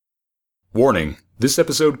Warning, this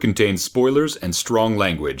episode contains spoilers and strong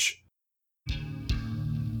language.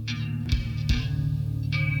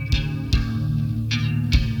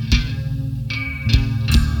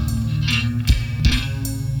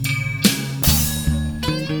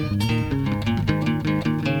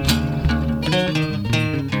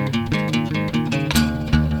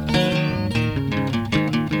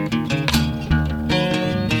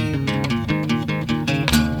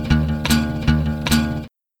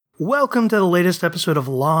 Welcome to the latest episode of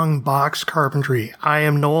Long Box Carpentry. I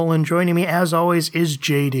am Noel, and joining me, as always, is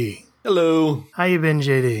JD. Hello. How you been,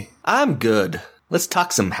 JD? I'm good. Let's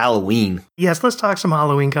talk some Halloween. Yes, let's talk some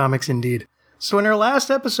Halloween comics indeed. So in our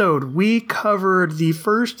last episode, we covered the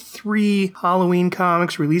first 3 Halloween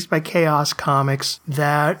comics released by Chaos Comics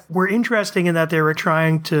that were interesting in that they were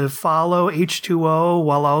trying to follow H2O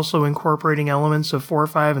while also incorporating elements of 4,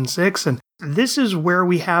 5, and 6. And this is where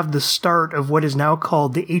we have the start of what is now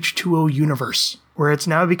called the H2O universe, where it's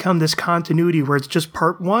now become this continuity where it's just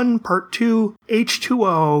part 1, part 2,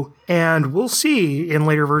 H2O, and we'll see in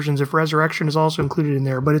later versions if Resurrection is also included in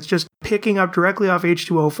there, but it's just picking up directly off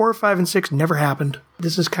H2O. 4, 5, and 6 never happened.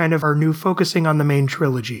 This is kind of our new focusing on the main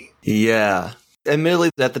trilogy. Yeah. Admittedly,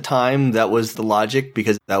 at the time, that was the logic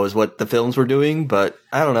because that was what the films were doing, but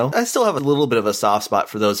I don't know. I still have a little bit of a soft spot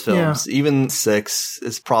for those films. Yeah. Even 6,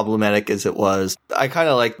 as problematic as it was, I kind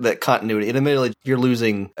of like that continuity. And admittedly, you're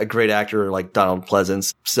losing a great actor like Donald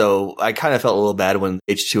Pleasance, so I kind of felt a little bad when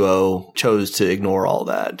H2O chose to ignore all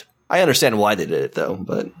that. I understand why they did it, though,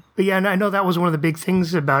 But yeah, and I know that was one of the big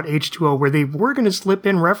things about H2O, where they were going to slip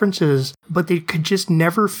in references, but they could just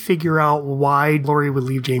never figure out why Laurie would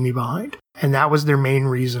leave Jamie behind. And that was their main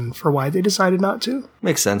reason for why they decided not to.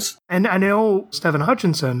 Makes sense. And I know Stefan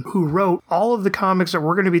Hutchinson, who wrote all of the comics that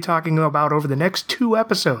we're going to be talking about over the next 2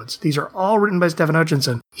 episodes. These are all written by Stefan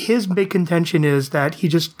Hutchinson. His big contention is that he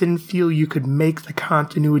just didn't feel you could make the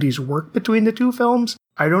continuities work between the 2 films.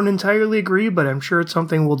 I don't entirely agree, but I'm sure it's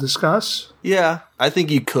something we'll discuss. Yeah, I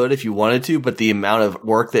think you could if you wanted to, but the amount of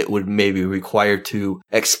work that would maybe require to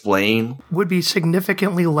explain would be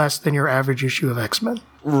significantly less than your average issue of X-Men.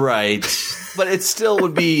 Right. But it still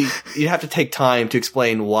would be, you'd have to take time to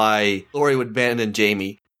explain why Laurie would abandon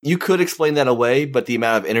Jamie. You could explain that away, but the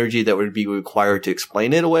amount of energy that would be required to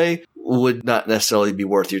explain it away would not necessarily be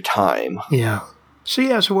worth your time. Yeah.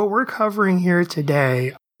 So what we're covering here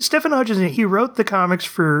today, Stefan Hutchinson, he wrote the comics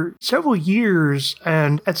for several years,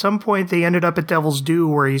 and at some point they ended up at Devil's Due,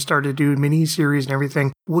 where he started doing miniseries and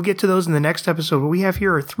everything. We'll get to those in the next episode. What we have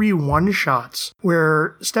here are 3 one-shots,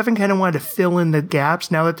 where Stefan kind of wanted to fill in the gaps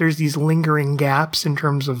now that there's these lingering gaps in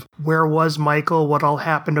terms of where was Michael, what all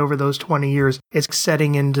happened over those 20 years. It's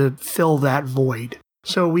setting in to fill that void.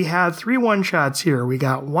 So we had 3 one-shots here. We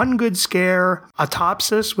got One Good Scare,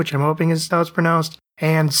 Autopsis, which I'm hoping is how it's pronounced,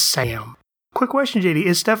 and Sam. Quick question, JD.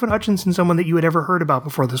 Is Stefan Hutchinson someone that you had ever heard about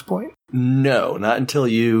before this point? No, not until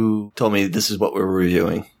you told me this is what we were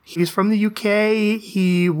reviewing. He's from the UK.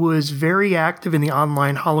 He was very active in the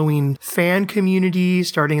online Halloween fan community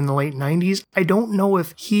starting in the late 90s. I don't know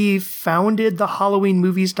if he founded the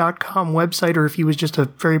HalloweenMovies.com website or if he was just a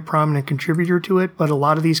very prominent contributor to it, but a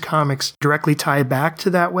lot of these comics directly tie back to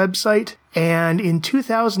that website. And in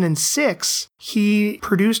 2006, he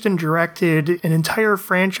produced and directed an entire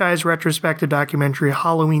franchise retrospective documentary,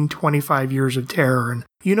 Halloween 25 Years of Terror. And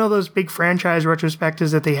you know those big franchise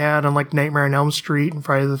retrospectives that they had on like Nightmare on Elm Street and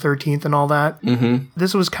Friday the 13th and all that? Mm-hmm.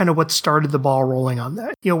 This was kind of what started the ball rolling on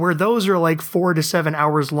that. You know, where those are like 4 to 7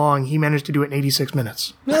 hours long, he managed to do it in 86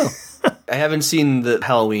 minutes. No. I haven't seen the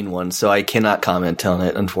Halloween one, so I cannot comment on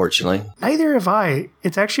it, unfortunately. Neither have I.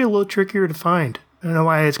 It's actually a little trickier to find. I don't know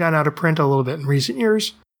why it's gone out of print a little bit in recent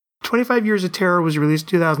years. 25 Years of Terror was released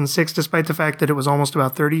in 2006, despite the fact that it was almost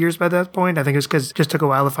about 30 years by that point. I think it's because it just took a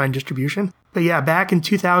while to find distribution. But yeah, back in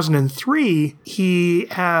 2003, he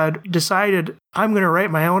had decided, I'm going to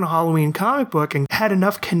write my own Halloween comic book, and had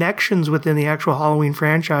enough connections within the actual Halloween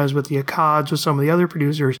franchise with the Akkads, with some of the other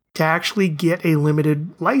producers, to actually get a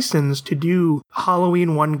limited license to do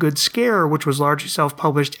Halloween One Good Scare, which was largely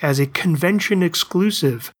self-published as a convention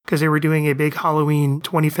exclusive, because they were doing a big Halloween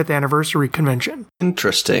 25th anniversary convention.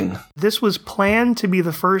 Interesting. This was planned to be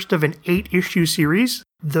the first of an 8-issue series.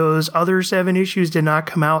 Those other 7 issues did not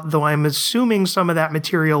come out, though I'm assuming some of that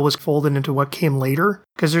material was folded into what came later.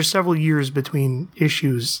 because there's several years between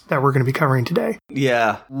issues that we're going to be covering today.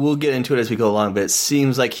 Yeah, we'll get into it as we go along, but it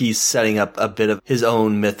seems like he's setting up a bit of his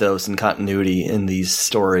own mythos and continuity in these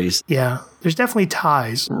stories. Yeah, there's definitely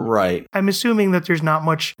ties. Right. I'm assuming that there's not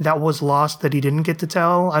much that was lost that he didn't get to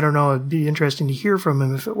tell. I don't know. It'd be interesting to hear from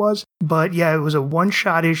him if it was. But yeah, it was a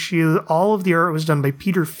one-shot issue. All of the art was done by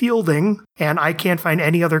Peter Fielding, and I can't find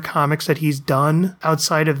any other comics that he's done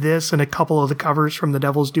outside of this and a couple of the covers from the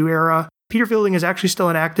Devil's Due era. Peter Fielding is actually still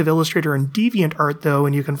an active illustrator in DeviantArt, though,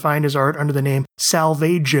 and you can find his art under the name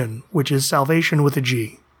Salvation, which is salvation with a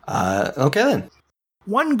G. Okay then.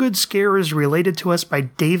 One Good Scare is related to us by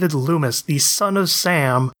David Loomis, the son of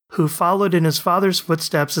Sam, who followed in his father's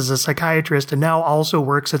footsteps as a psychiatrist and now also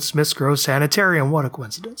works at Smith's Grove Sanitarium. What a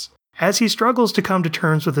coincidence. As he struggles to come to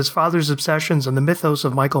terms with his father's obsessions and the mythos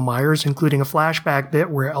of Michael Myers, including a flashback bit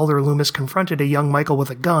where Elder Loomis confronted a young Michael with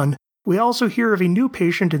a gun, we also hear of a new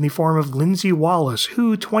patient in the form of Lindsay Wallace,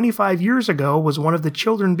 who 25 years ago was one of the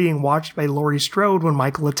children being watched by Laurie Strode when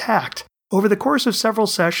Michael attacked. Over the course of several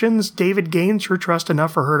sessions, David gains her trust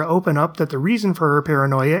enough for her to open up that the reason for her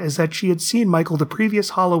paranoia is that she had seen Michael the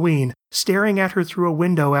previous Halloween, staring at her through a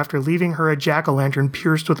window after leaving her a jack-o'-lantern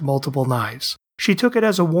pierced with multiple knives. She took it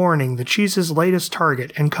as a warning that she's his latest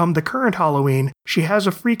target, and come the current Halloween, she has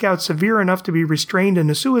a freakout severe enough to be restrained in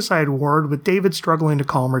a suicide ward with David struggling to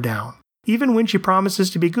calm her down. Even when she promises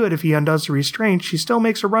to be good if he undoes the restraint, she still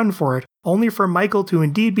makes a run for it, only for Michael to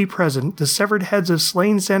indeed be present, the severed heads of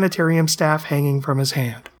slain sanitarium staff hanging from his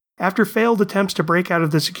hand. After failed attempts to break out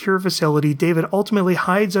of the secure facility, David ultimately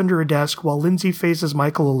hides under a desk while Lindsay faces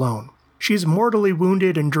Michael alone. She's mortally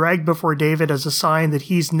wounded and dragged before David as a sign that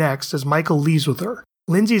he's next as Michael leaves with her.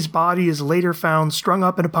 Lindsay's body is later found strung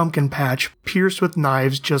up in a pumpkin patch, pierced with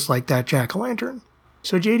knives just like that jack-o'-lantern.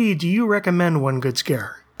 So JD, do you recommend One Good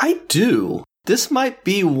Scare? I do. This might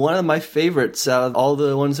be one of my favorites out of all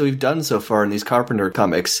the ones that we've done so far in these Carpenter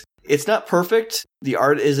comics. It's not perfect. The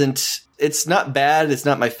art it's not bad. It's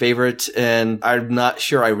not my favorite. And I'm not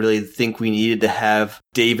sure I really think we needed to have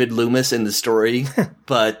David Loomis in the story,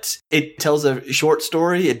 but it tells a short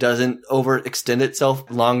story. It doesn't overextend itself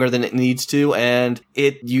longer than it needs to. And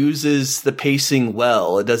it uses the pacing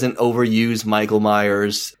well. It doesn't overuse Michael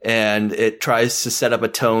Myers, and it tries to set up a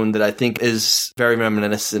tone that I think is very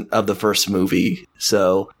reminiscent of the first movie.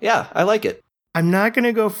 So yeah, I like it. I'm not going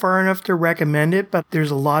to go far enough to recommend it, but there's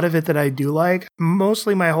a lot of it that I do like.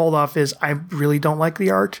 Mostly my holdoff is I really don't like the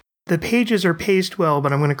art. The pages are paced well,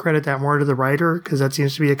 but I'm going to credit that more to the writer because that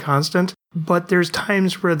seems to be a constant. But there's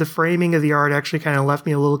times where the framing of the art actually kind of left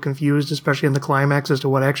me a little confused, especially in the climax as to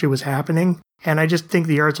what actually was happening. And I just think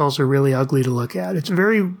the art's also really ugly to look at. It's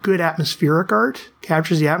very good atmospheric art,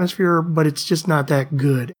 captures the atmosphere, but it's just not that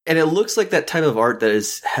good. And it looks like that type of art that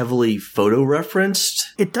is heavily photo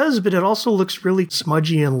referenced. It does, but it also looks really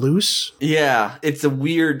smudgy and loose. Yeah, it's a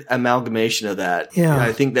weird amalgamation of that. Yeah. And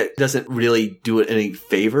I think that doesn't really do it any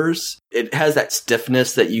favors. It has that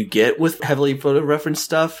stiffness that you get with heavily photo referenced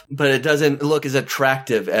stuff, but it doesn't look as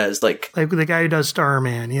attractive as like the guy who does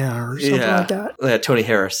Starman, or something like that. Yeah, Tony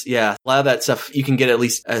Harris. Yeah. A lot of that stuff, you can get at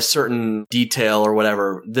least a certain detail or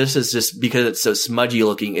whatever. This is just because it's so smudgy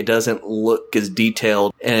looking, it doesn't look as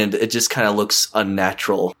detailed, and it just kind of looks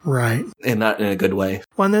unnatural. Right. And not in a good way.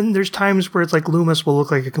 Well, and then there's times where it's like Loomis will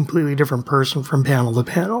look like a completely different person from panel to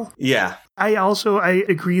panel. Yeah. I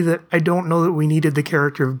agree that I don't know that we needed the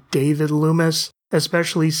character of David Loomis,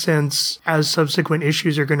 especially since, as subsequent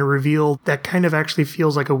issues are going to reveal, that kind of actually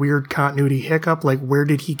feels like a weird continuity hiccup. Like, where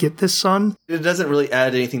did he get this son? It doesn't really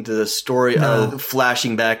add anything to the story,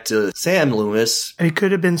 flashing back to Sam Loomis. And it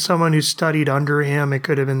could have been someone who studied under him. It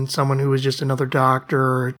could have been someone who was just another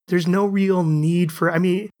doctor. There's no real need for,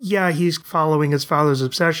 he's following his father's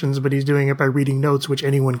obsessions, but he's doing it by reading notes, which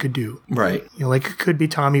anyone could do. Right. Like it could be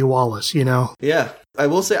Tommy Wallace, Yeah. I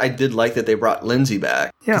will say I did like that they brought Lindsay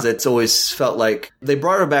back. Because it's always felt like they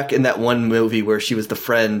brought her back in that one movie where she was the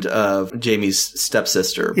friend of Jamie's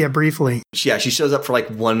stepsister. Yeah, briefly. She shows up for like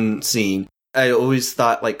one scene. I always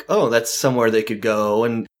thought like, oh, that's somewhere they could go.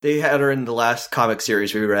 And they had her in the last comic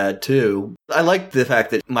series we read too. I like the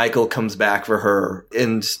fact that Michael comes back for her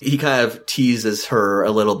and he kind of teases her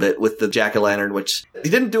a little bit with the jack-o'-lantern, which he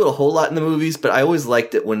didn't do a whole lot in the movies, but I always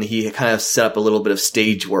liked it when he kind of set up a little bit of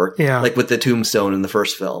stage work, like with the tombstone in the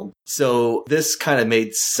first film. So this kind of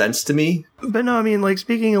made sense to me. But no,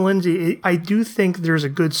 speaking of Lindsay, I do think there's a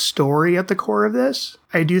good story at the core of this.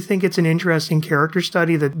 I do think it's an interesting character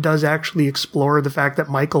study that does actually explore the fact that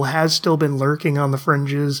Michael has still been lurking on the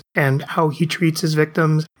fringes and how he treats his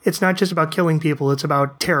victims. It's not just about killing people, it's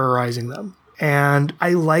about terrorizing them. And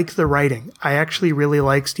I like the writing. I actually really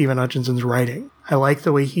like Stephen Hutchinson's writing. I like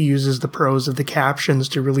the way he uses the prose of the captions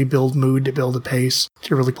to really build mood, to build a pace,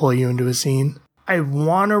 to really pull you into a scene. I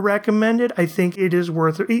want to recommend it. I think it is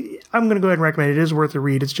worth it. I'm going to go ahead and recommend it. It is worth a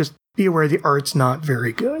read. It's just be aware the art's not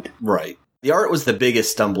very good. Right. The art was the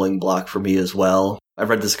biggest stumbling block for me as well. I've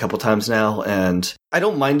read this a couple times now, and I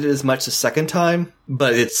don't mind it as much the second time,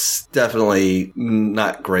 but it's definitely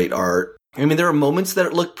not great art. I mean, there are moments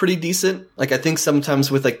that look pretty decent. Like, I think sometimes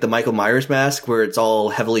with, like, the Michael Myers mask, where it's all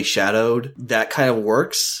heavily shadowed, that kind of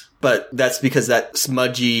works. But that's because that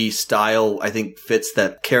smudgy style, I think, fits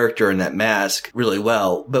that character and that mask really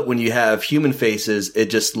well. But when you have human faces,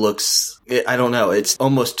 it just looks, I don't know, it's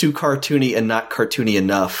almost too cartoony and not cartoony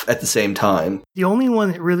enough at the same time. The only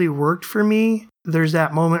one that really worked for me, there's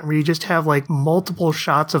that moment where you just have, like, multiple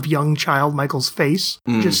shots of young child Michael's face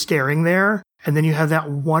just staring there. And then you have that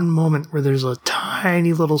one moment where there's a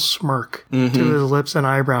tiny little smirk to his lips and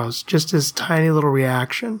eyebrows, just this tiny little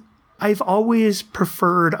reaction. I've always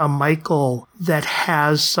preferred a Michael that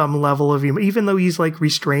has some level of, even though he's like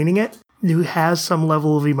restraining it, who has some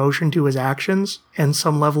level of emotion to his actions and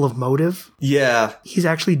some level of motive. Yeah. He's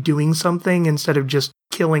actually doing something instead of just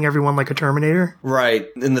killing everyone like a Terminator. Right.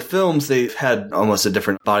 In the films, they've had almost a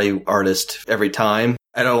different body artist every time.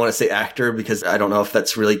 I don't want to say actor because I don't know if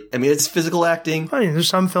that's really, I mean, it's physical acting. I mean, there's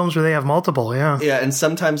some films where they have multiple, yeah. Yeah, and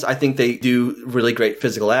sometimes I think they do really great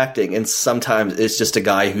physical acting, and sometimes it's just a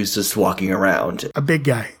guy who's just walking around. A big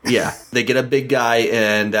guy. Yeah, they get a big guy,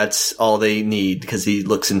 and that's all they need because he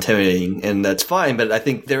looks intimidating, and that's fine. But I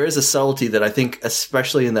think there is a subtlety that I think,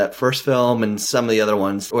 especially in that first film and some of the other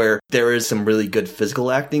ones, where there is some really good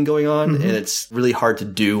physical acting going on, and it's really hard to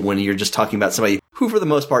do when you're just talking about somebody who, for the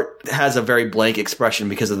most part, has a very blank expression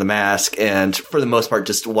because of the mask, and for the most part,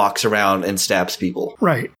 just walks around and stabs people.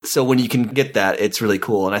 Right. So when you can get that, it's really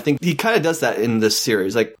cool. And I think he kind of does that in this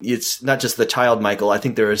series. Like, it's not just the child Michael. I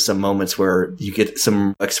think there are some moments where you get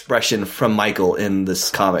some expression from Michael in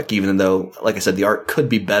this comic, even though, like I said, the art could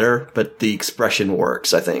be better, but the expression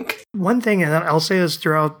works, I think. One thing, and I'll say this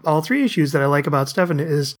throughout all three issues that I like about Stefan,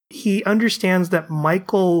 is he understands that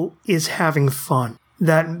Michael is having fun.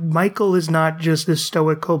 That Michael is not just this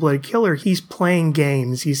stoic, cold-blooded killer. He's playing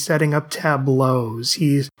games. He's setting up tableaus.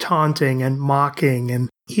 He's taunting and mocking. And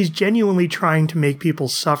he's genuinely trying to make people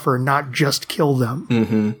suffer, not just kill them.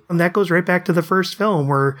 And that goes right back to the first film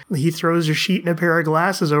where he throws a sheet and a pair of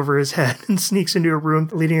glasses over his head and sneaks into a room,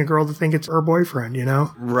 leading a girl to think it's her boyfriend, you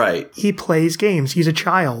know? Right. He plays games. He's a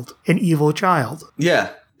child, an evil child. Yeah.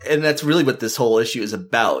 And that's really what this whole issue is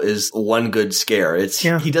about, is one good scare.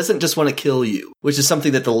 He doesn't just want to kill you, which is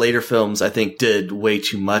something that the later films, I think, did way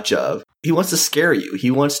too much of. He wants to scare you. He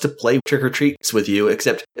wants to play trick-or-treats with you,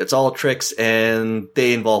 except it's all tricks and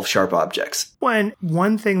they involve sharp objects.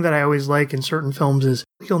 One thing that I always like in certain films is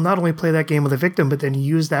he'll not only play that game with a victim, but then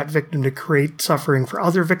use that victim to create suffering for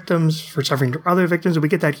other victims, for suffering to other victims. And we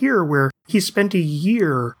get that here where he spent a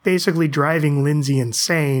year basically driving Lindsay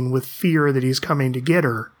insane with fear that he's coming to get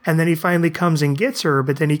her. And then he finally comes and gets her,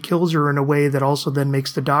 but then he kills her in a way that also then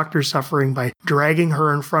makes the doctor suffering by dragging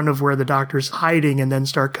her in front of where the doctor's hiding and then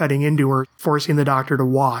start cutting into her, forcing the doctor to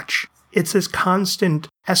watch. It's this constant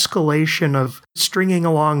escalation of stringing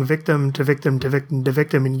along victim to victim to victim to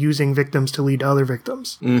victim and using victims to lead to other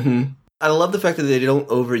victims. I love the fact that they don't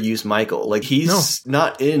overuse Michael. Like, he's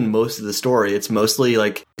not in most of the story. It's mostly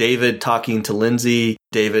like David talking to Lindsay,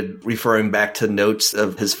 David referring back to notes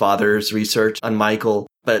of his father's research on Michael.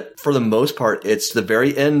 But for the most part, it's the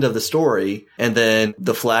very end of the story and then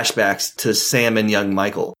the flashbacks to Sam and young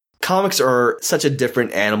Michael. Comics are such a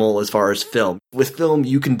different animal as far as film. With film,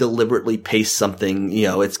 you can deliberately pace something, you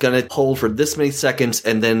know, it's going to hold for this many seconds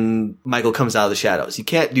and then Michael comes out of the shadows. You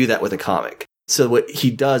can't do that with a comic. So what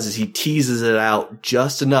he does is he teases it out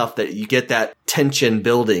just enough that you get that tension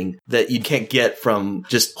building that you can't get from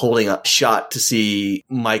just holding a shot to see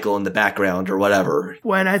Michael in the background or whatever.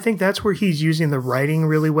 Well, and I think that's where he's using the writing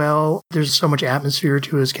really well. There's so much atmosphere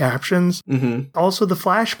to his captions. Also, the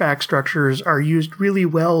flashback structures are used really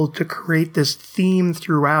well to create this theme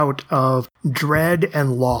throughout of dread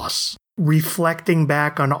and loss, reflecting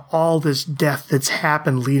back on all this death that's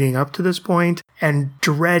happened leading up to this point and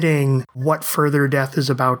dreading what further death is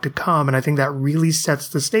about to come. And I think that really sets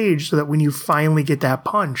the stage so that when you finally get that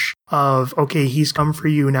punch of, okay, he's come for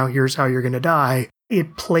you, now here's how you're going to die,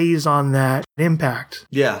 it plays on that impact.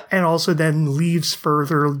 Yeah. And also then leaves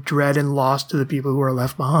further dread and loss to the people who are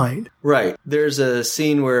left behind. Right. There's a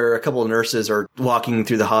scene where a couple of nurses are walking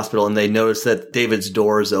through the hospital and they notice that David's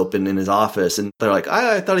door is open in his office. And they're like,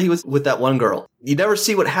 I thought he was with that one girl. You never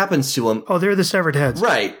see what happens to them. Oh, they're the severed heads.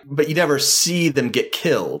 Right. But you never see them get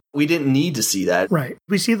killed. We didn't need to see that. Right.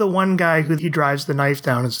 We see the one guy who he drives the knife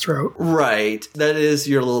down his throat. Right. That is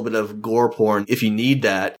your little bit of gore porn if you need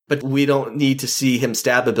that. But we don't need to see him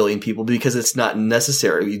stab a billion people because it's not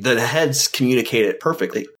necessary. The heads communicate it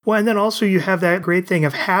perfectly. Well, and then also you have that great thing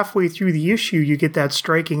of halfway through the issue, you get that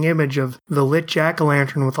striking image of the lit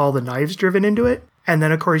jack-o'-lantern with all the knives driven into it. And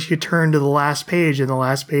then, of course, you turn to the last page, and the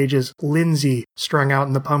last page is Lindsay strung out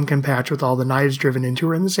in the pumpkin patch with all the knives driven into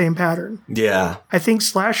her in the same pattern. Yeah. I think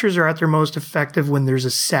slashers are at their most effective when there's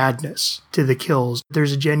a sadness to the kills.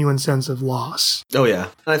 There's a genuine sense of loss. Oh, yeah.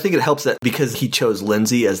 And I think it helps that because he chose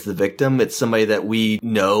Lindsay as the victim, it's somebody that we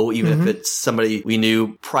know, even if it's somebody we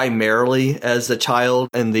knew primarily as a child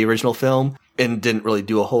in the original film. And didn't really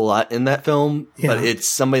do a whole lot in that film, but it's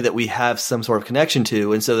somebody that we have some sort of connection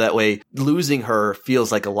to. And so that way, losing her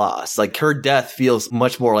feels like a loss. Like, her death feels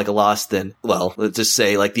much more like a loss than, well, let's just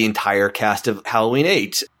say, like, the entire cast of Halloween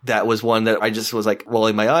 8. That was one that I just was, like,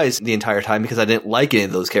 rolling my eyes the entire time because I didn't like any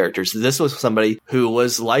of those characters. This was somebody who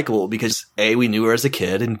was likable because, A, we knew her as a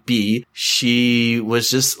kid, and B, she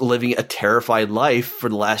was just living a terrified life for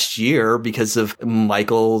the last year because of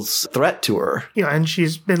Michael's threat to her. Yeah, and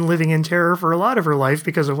she's been living in terror for a lot of her life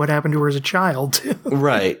because of what happened to her as a child, too.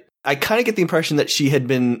 Right. I kind of get the impression that she had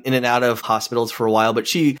been in and out of hospitals for a while, but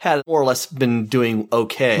she had more or less been doing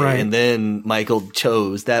okay. Right. And then Michael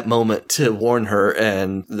chose that moment to warn her,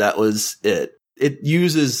 and that was it. It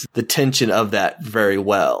uses the tension of that very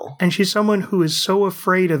well. And she's someone who is so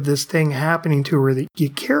afraid of this thing happening to her that you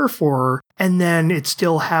care for her, and then it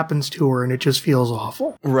still happens to her, and it just feels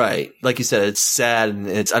awful. Right. Like you said, it's sad and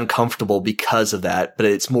it's uncomfortable because of that, but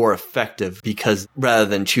it's more effective because rather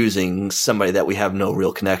than choosing somebody that we have no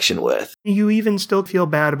real connection with. You even still feel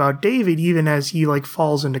bad about David, even as he, like,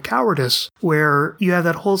 falls into cowardice, where you have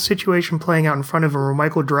that whole situation playing out in front of him, where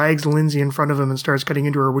Michael drags Lindsay in front of him and starts cutting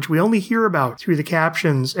into her, which we only hear about through the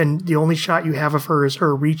captions, and the only shot you have of her is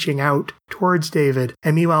her reaching out towards David.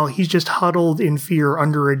 And meanwhile, he's just huddled in fear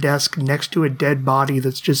under a desk next to a dead body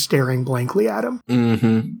that's just staring blankly at him.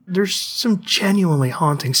 Mm-hmm. There's some genuinely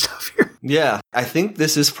haunting stuff here. Yeah, I think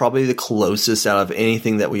this is probably the closest out of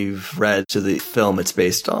anything that we've read to the film it's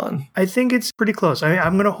based on. I think it's pretty close. I mean,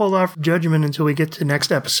 I'm going to hold off judgment until we get to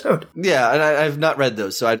next episode. Yeah, and I've not read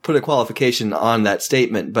those, so I'd put a qualification on that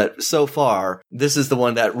statement. But so far, this is the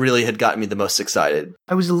one that really had gotten me the most excited.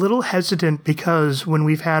 I was a little hesitant because when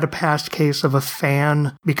we've had a past case of a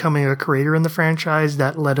fan becoming a creator in the franchise,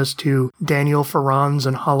 that led us to Daniel Farran's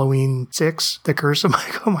and Halloween 6, The Curse of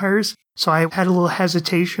Michael Myers. So I had a little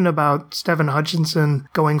hesitation about Stefan Hutchinson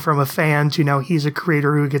going from a fan to now he's a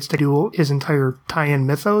creator who gets to do his entire tie-in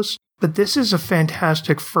mythos. But this is a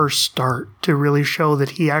fantastic first start to really show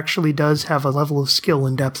that he actually does have a level of skill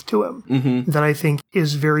and depth to him that I think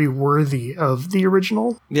is very worthy of the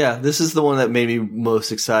original. Yeah, this is the one that made me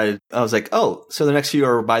most excited. I was like, oh, so the next few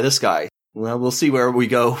are by this guy. Well, we'll see where we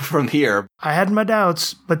go from here. I had my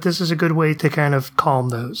doubts, but this is a good way to kind of calm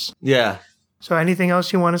those. Yeah. So anything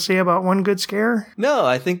else you want to say about One Good Scare? No,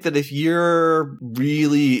 I think that if you're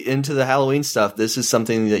really into the Halloween stuff, this is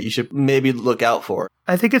something that you should maybe look out for.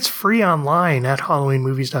 I think it's free online at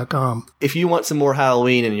HalloweenMovies.com. If you want some more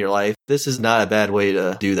Halloween in your life, this is not a bad way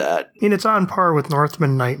to do that. I mean, it's on par with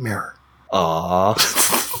Northman Nightmare.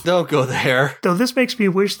 Aww. Don't go there. Though this makes me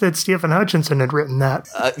wish that Stefan Hutchinson had written that.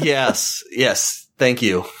 Yes. Thank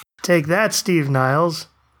you. Take that, Steve Niles.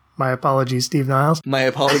 My apologies, Steve Niles. My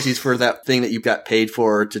apologies for that thing that you got paid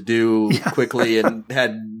for to do quickly and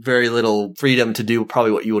had very little freedom to do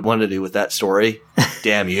probably what you would want to do with that story.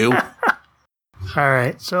 Damn you. All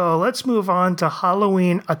right, so let's move on to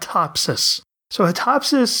Halloween Autopsis. So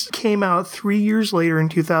Autopsis came out 3 years later in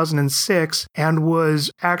 2006 and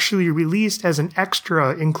was actually released as an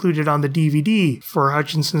extra included on the DVD for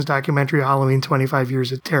Hutchinson's documentary Halloween 25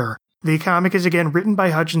 Years of Terror. The comic is again written by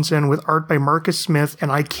Hutchinson with art by Marcus Smith,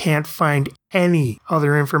 and I can't find any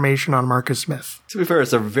other information on Marcus Smith. To be fair,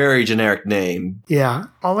 it's a very generic name. Yeah.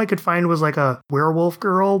 All I could find was like a Werewolf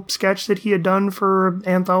Girl sketch that he had done for an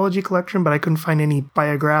anthology collection, but I couldn't find any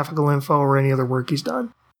biographical info or any other work he's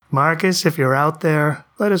done. Marcus, if you're out there,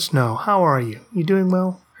 let us know. How are you? You doing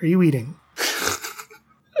well? Are you eating?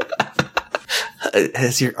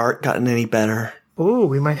 Has your art gotten any better? Oh,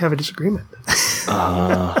 we might have a disagreement.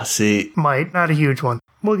 See. Might, not a huge one.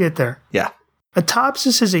 We'll get there. Yeah.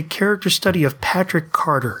 Autopsis is a character study of Patrick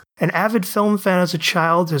Carter. An avid film fan as a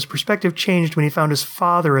child, his perspective changed when he found his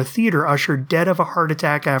father, a theater usher, dead of a heart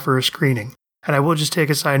attack after a screening. And I will just take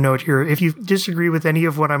a side note here. If you disagree with any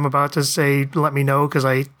of what I'm about to say, let me know, because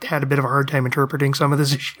I had a bit of a hard time interpreting some of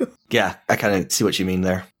this issue. Yeah, I kind of see what you mean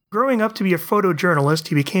there. Growing up to be a photojournalist,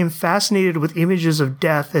 he became fascinated with images of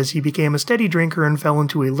death as he became a steady drinker and fell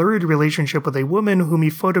into a lurid relationship with a woman whom he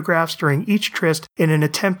photographs during each tryst in an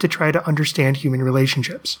attempt to try to understand human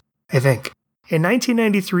relationships, I think. In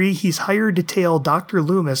 1993, he's hired to tail Dr.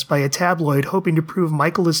 Loomis by a tabloid hoping to prove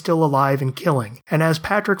Michael is still alive and killing. And as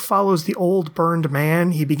Patrick follows the old burned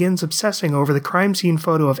man, he begins obsessing over the crime scene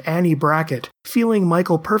photo of Annie Brackett, feeling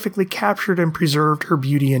Michael perfectly captured and preserved her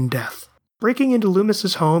beauty in death. Breaking into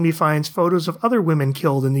Loomis's home, he finds photos of other women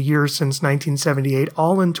killed in the years since 1978,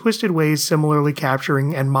 all in twisted ways similarly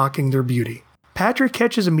capturing and mocking their beauty. Patrick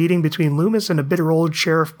catches a meeting between Loomis and a bitter old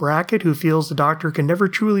Sheriff Brackett who feels the doctor can never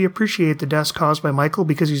truly appreciate the deaths caused by Michael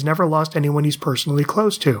because he's never lost anyone he's personally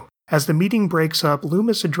close to. As the meeting breaks up,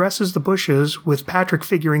 Loomis addresses the bushes, with Patrick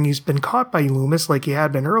figuring he's been caught by Loomis like he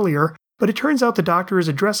had been earlier, but it turns out the doctor is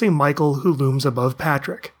addressing Michael, who looms above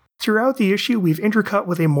Patrick. Throughout the issue, we've intercut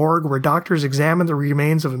with a morgue where doctors examine the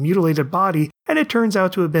remains of a mutilated body, and it turns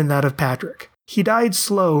out to have been that of Patrick. He died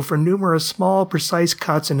slow for numerous small, precise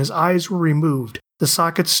cuts, and his eyes were removed, the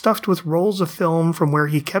sockets stuffed with rolls of film from where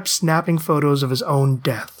he kept snapping photos of his own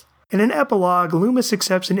death. In an epilogue, Loomis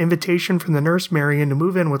accepts an invitation from the nurse Marion to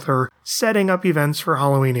move in with her, setting up events for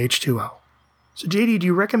Halloween H2O. So JD, do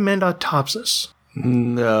you recommend Autopsis?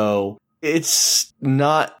 No. It's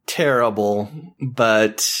not terrible,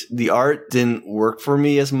 but the art didn't work for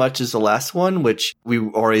me as much as the last one, which we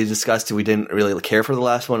already discussed. We didn't really care for the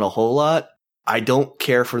last one a whole lot. I don't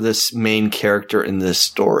care for this main character in this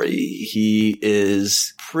story. He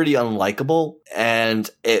is pretty unlikable, and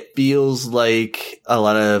it feels like a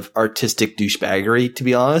lot of artistic douchebaggery, to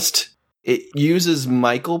be honest. It uses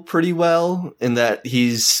Michael pretty well in that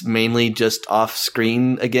he's mainly just off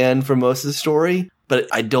screen again for most of the story. But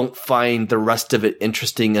I don't find the rest of it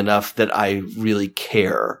interesting enough that I really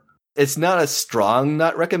care. It's not a strong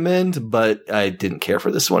not recommend, but I didn't care for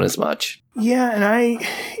this one as much. Yeah, and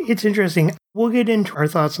it's interesting. We'll get into our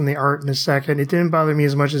thoughts on the art in a second. It didn't bother me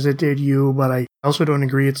as much as it did you, but I also don't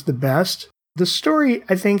agree it's the best. The story,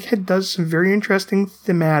 I think, it does some very interesting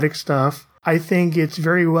thematic stuff. I think it's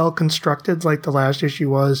very well constructed like the last issue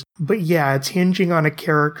was. But yeah, it's hinging on a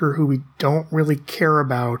character who we don't really care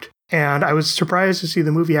about. And I was surprised to see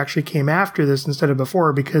the movie actually came after this instead of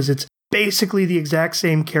before, because it's basically the exact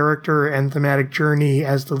same character and thematic journey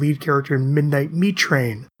as the lead character in Midnight Meat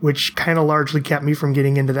Train, which kind of largely kept me from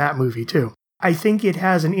getting into that movie too. I think it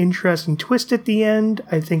has an interesting twist at the end.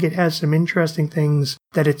 I think it has some interesting things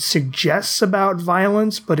that it suggests about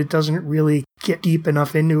violence, but it doesn't really get deep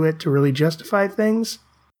enough into it to really justify things.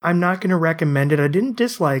 I'm not going to recommend it. I didn't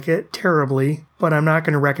dislike it terribly, but I'm not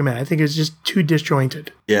going to recommend it. I think it's just too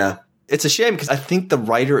disjointed. Yeah. It's a shame because I think the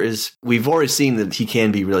writer we've already seen that he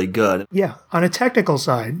can be really good. Yeah. On a technical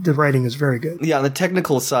side, the writing is very good. Yeah. On the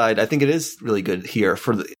technical side, I think it is really good here.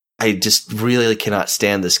 I just really cannot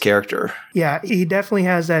stand this character. Yeah. He definitely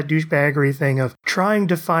has that douchebaggery thing of trying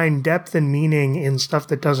to find depth and meaning in stuff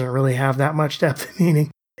that doesn't really have that much depth and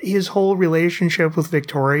meaning. His whole relationship with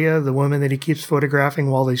Victoria, the woman that he keeps photographing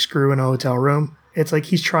while they screw in a hotel room, it's like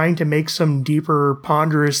he's trying to make some deeper,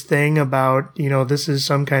 ponderous thing about, this is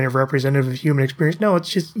some kind of representative of human experience. No, it's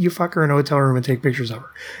just you fuck her in a hotel room and take pictures of her.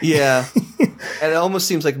 Yeah. And it almost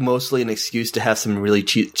seems like mostly an excuse to have some really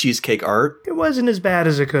cheesecake art. It wasn't as bad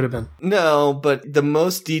as it could have been. No, but the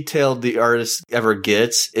most detailed the artist ever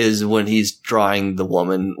gets is when he's drawing the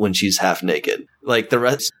woman when she's half naked. Like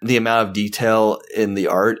the amount of detail in the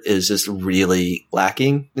art is just really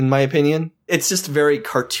lacking, in my opinion. It's just very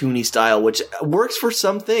cartoony style, which works for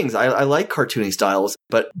some things. I like cartoony styles,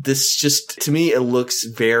 but this just, to me, it looks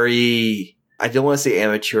very, I don't want to say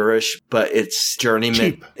amateurish, but it's journeyman.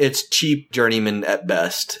 Cheap. It's cheap journeyman at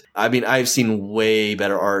best. I mean, I've seen way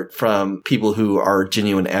better art from people who are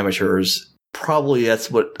genuine amateurs. Probably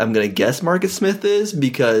that's what I'm going to guess Marcus Smith is,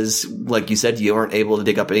 because, like you said, you weren't able to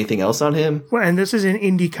dig up anything else on him. Well, and this is an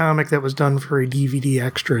indie comic that was done for a DVD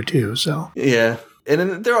extra, too, so. Yeah. And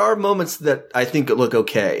then there are moments that I think look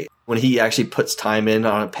okay. When he actually puts time in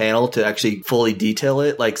on a panel to actually fully detail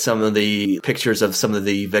it, like some of the pictures of some of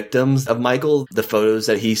the victims of Michael, the photos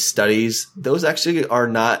that he studies, those actually are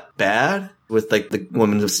not bad, with like the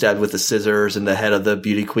woman who stabbed with the scissors and the head of the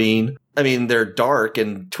beauty queen. I mean, they're dark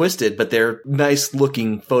and twisted, but they're nice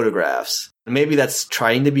looking photographs. Maybe that's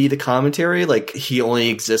trying to be the commentary. Like, he only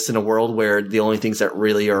exists in a world where the only things that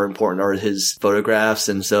really are important are his photographs,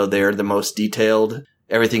 and so they're the most detailed.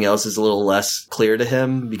 Everything else is a little less clear to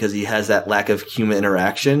him because he has that lack of human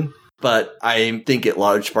interaction. But I think in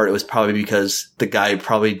large part it was probably because the guy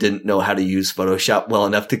probably didn't know how to use Photoshop well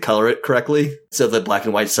enough to color it correctly, so the black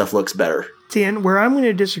and white stuff looks better. Dan, where I'm going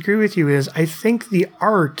to disagree with you is I think the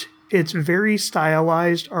art It's very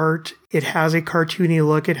stylized art. It has a cartoony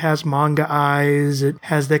look. It has manga eyes. It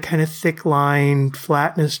has that kind of thick line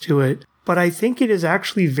flatness to it. But I think it is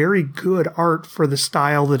actually very good art for the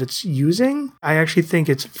style that it's using. I actually think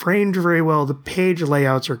it's framed very well. The page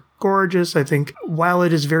layouts are gorgeous. I think while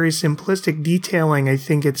it is very simplistic detailing, I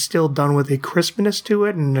think it's still done with a crispness to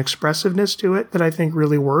it and an expressiveness to it that I think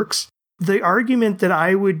really works. The argument that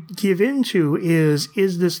I would give into is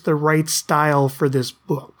this the right style for this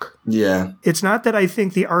book? Yeah. It's not that I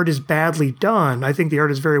think the art is badly done. I think the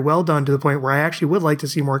art is very well done to the point where I actually would like to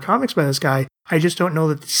see more comics by this guy. I just don't know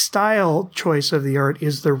that the style choice of the art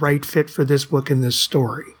is the right fit for this book and this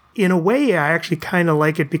story. In a way, I actually kind of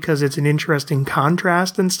like it because it's an interesting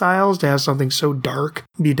contrast in styles to have something so dark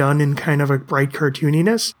be done in kind of a bright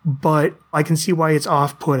cartooniness, but I can see why it's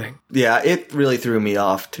off-putting. Yeah, it really threw me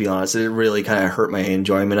off, to be honest. It really kind of hurt my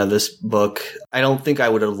enjoyment of this book. I don't think I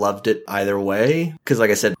would have loved it either way, because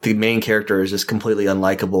like I said, the main character is just completely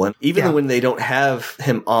unlikable. And even when they don't have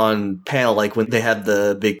him on panel, like when they had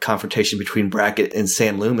the big confrontation between Brackett and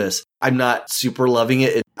Sam Loomis, I'm not super loving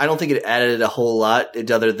it. I don't think it added a whole lot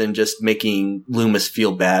other than just making Loomis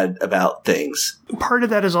feel bad about things. Part of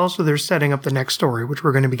that is also they're setting up the next story, which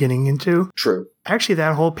we're going to be getting into. True. Actually,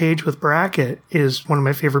 that whole page with Brackett is one of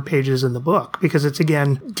my favorite pages in the book because it's,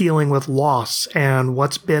 again, dealing with loss and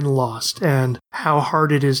what's been lost and how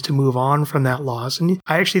hard it is to move on from that loss. And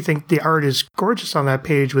I actually think the art is gorgeous on that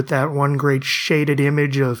page with that one great shaded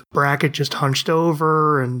image of Brackett just hunched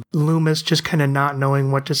over and Loomis just kind of not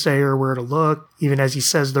knowing what to say or where to look, even as he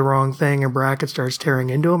says the wrong thing and Brackett starts tearing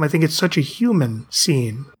into him. I think it's such a human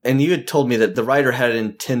scene. And you had told me that the writer had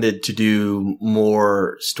intended to do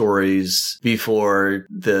more stories before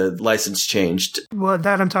the license changed. Well,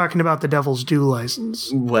 that I'm talking about the Devil's Due license.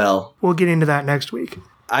 Well, we'll get into that next week.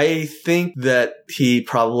 I think that he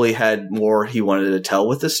probably had more he wanted to tell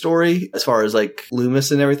with this story as far as like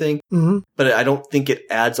Loomis and everything. Mm-hmm. But I don't think it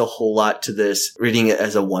adds a whole lot to this reading it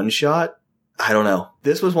as a one shot. I don't know.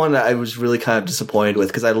 This was one that I was really kind of disappointed with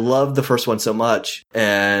because I loved the first one so much.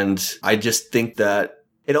 And I just think that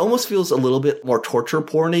it almost feels a little bit more torture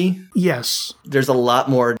porny. Yes. There's a lot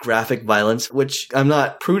more graphic violence, which I'm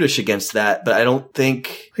not prudish against that, but I don't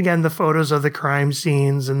think... Again, the photos of the crime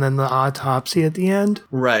scenes and then the autopsy at the end.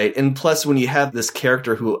 Right. And plus, when you have this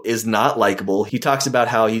character who is not likable, he talks about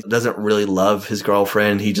how he doesn't really love his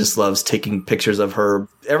girlfriend. He just loves taking pictures of her.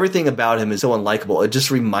 Everything about him is so unlikable. It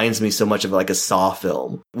just reminds me so much of like a Saw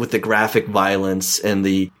film with the graphic violence and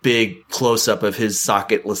the big close-up of his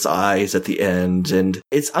socketless eyes at the end. And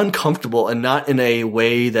it's uncomfortable, and not in a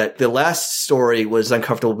way that the last story was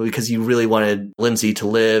uncomfortable because you really wanted Lindsay to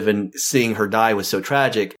live and seeing her die was so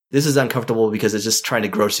tragic. This is uncomfortable because it's just trying to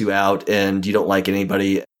gross you out and you don't like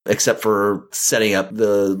anybody except for setting up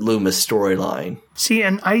the Loomis storyline. See,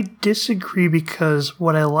 and I disagree because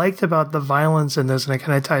what I liked about the violence in this, and it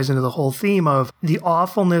kind of ties into the whole theme of the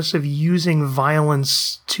awfulness of using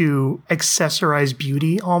violence to accessorize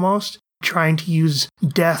beauty almost, trying to use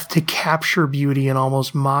death to capture beauty and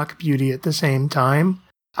almost mock beauty at the same time.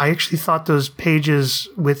 I actually thought those pages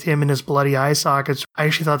with him and his bloody eye sockets, I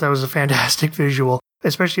actually thought that was a fantastic visual.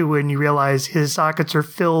 Especially when you realize his sockets are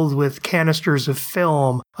filled with canisters of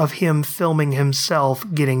film of him filming himself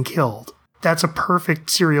getting killed. That's a perfect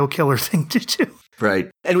serial killer thing to do.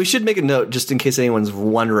 Right. And we should make a note, just in case anyone's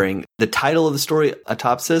wondering, the title of the story,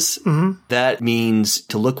 Autopsis, that means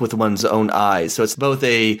to look with one's own eyes. So it's both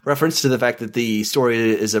a reference to the fact that the story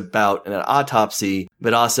is about an autopsy,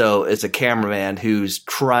 but also it's a cameraman who's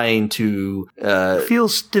trying to...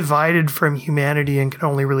 feels divided from humanity and can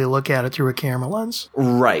only really look at it through a camera lens.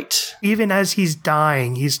 Right. Even as he's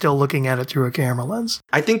dying, he's still looking at it through a camera lens.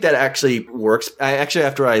 I think that actually works.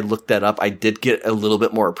 After I looked that up, I did get a little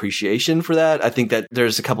bit more appreciation for that. I think that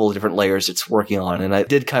there's a couple of different layers it's working on, and I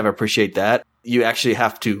did kind of appreciate that. You actually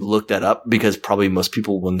have to look that up because probably most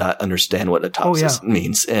people will not understand what autopsis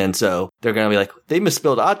means. And so they're going to be like, they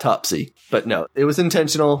misspelled autopsy. But no, it was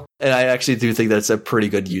intentional. And I actually do think that's a pretty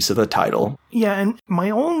good use of the title. Yeah, and my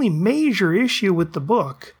only major issue with the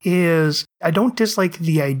book is I don't dislike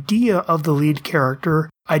the idea of the lead character.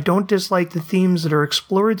 I don't dislike the themes that are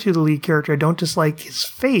explored through the lead character. I don't dislike his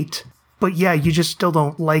fate. But yeah, you just still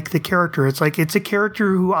don't like the character. It's like, it's a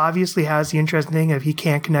character who obviously has the interesting thing of he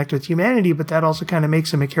can't connect with humanity, but that also kind of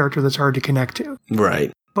makes him a character that's hard to connect to.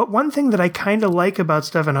 Right. But one thing that I kind of like about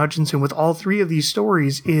Stefan Hutchinson with all three of these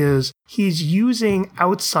stories is he's using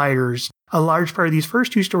outsiders. A large part of these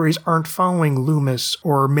first two stories aren't following Loomis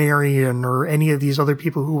or Marion or any of these other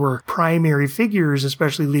people who were primary figures,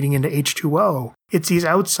 especially leading into H2O. It's these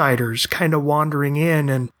outsiders kind of wandering in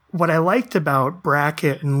and what I liked about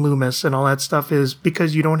Brackett and Loomis and all that stuff is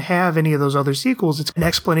because you don't have any of those other sequels, it's an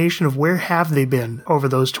explanation of where have they been over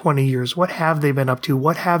those 20 years? What have they been up to?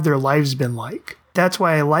 What have their lives been like? That's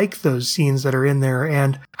why I like those scenes that are in there.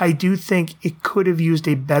 And I do think it could have used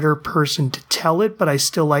a better person to tell it, but I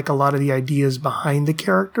still like a lot of the ideas behind the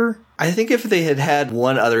character. I think if they had had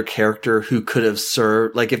one other character who could have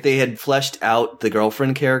served, like if they had fleshed out the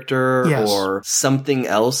girlfriend character or something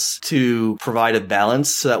else to provide a balance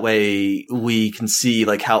so that way we can see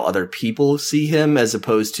like how other people see him as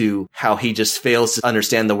opposed to how he just fails to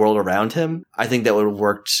understand the world around him, I think that would have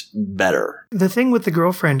worked better. The thing with the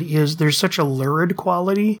girlfriend is there's such a lurid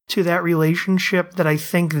quality to that relationship that I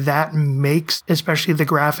think that makes, especially the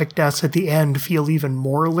graphic deaths at the end, feel even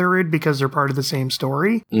more lurid because they're part of the same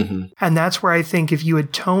story. Mm-hmm. And that's where I think if you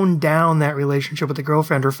had toned down that relationship with the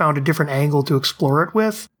girlfriend or found a different angle to explore it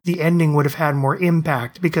with, the ending would have had more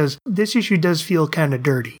impact because this issue does feel kind of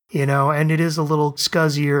dirty, you know, and it is a little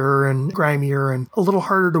scuzzier and grimier and a little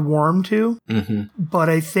harder to warm to. Mm-hmm. But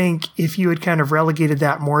I think if you had kind of relegated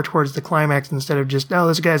that more towards the climax instead of just, oh,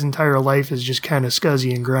 this guy's entire life is just kind of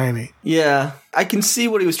scuzzy and grimy. Yeah, I can see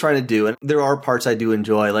what he was trying to do. And there are parts I do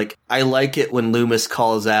enjoy. Like, I like it when Loomis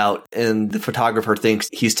calls out and the photographer thinks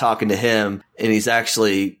he's talking to him and he's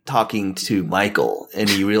actually talking to Michael. And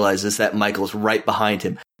he realizes that Michael's right behind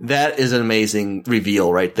him. That is an amazing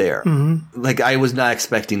reveal right there. Mm-hmm. Like, I was not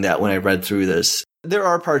expecting that when I read through this. There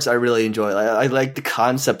are parts I really enjoy. I like the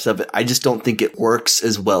concepts of it. I just don't think it works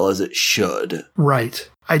as well as it should. Right.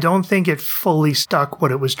 I don't think it fully stuck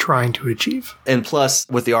what it was trying to achieve. And plus,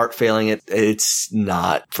 with the art failing it, it's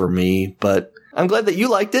not for me. But I'm glad that you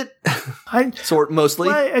liked it. Mostly.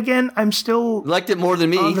 Well, again, I'm still liked it more than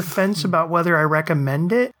me. On the fence about whether I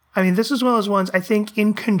recommend it. I mean, this is one of those ones, I think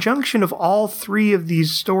in conjunction of all three of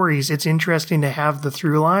these stories, it's interesting to have the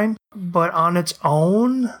through line. But on its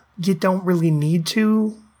own, you don't really need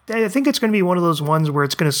to. I think it's going to be one of those ones where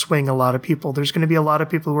it's going to swing a lot of people. There's going to be a lot of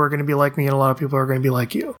people who are going to be like me and a lot of people who are going to be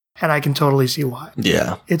like you. And I can totally see why.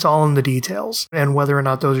 Yeah. It's all in the details and whether or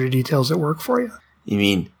not those are details that work for you. You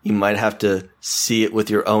mean you might have to see it with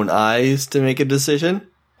your own eyes to make a decision?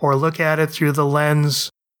 Or look at it through the lens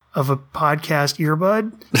of a podcast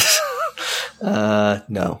earbud?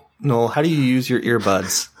 No. No, how do you use your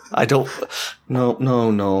earbuds? I don't...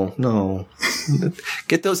 No.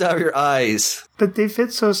 Get those out of your eyes. But they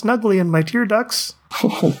fit so snugly in my tear ducts.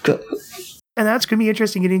 Oh, God. And that's going to be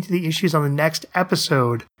interesting getting to the issues on the next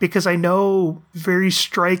episode, because I know very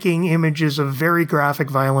striking images of very graphic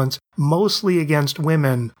violence, mostly against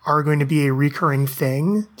women, are going to be a recurring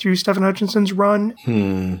thing through Stefan Hutchinson's run.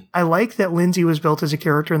 I like that Lindsay was built as a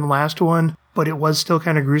character in the last one, but it was still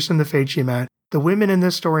kind of gruesome the fate she met. The women in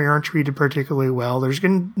this story aren't treated particularly well. There's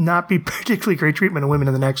going to not be particularly great treatment of women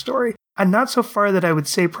in the next story. And not so far that I would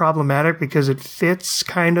say problematic, because it fits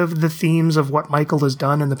kind of the themes of what Michael has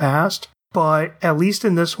done in the past. But at least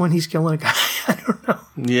in this one, he's killing a guy. I don't know.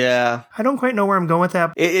 Yeah. I don't quite know where I'm going with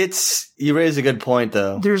that. You raise a good point,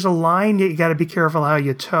 though. There's a line that you got to be careful how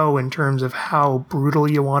you toe in terms of how brutal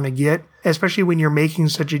you want to get, especially when you're making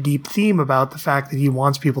such a deep theme about the fact that he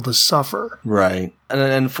wants people to suffer. Right. And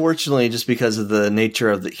unfortunately, just because of the nature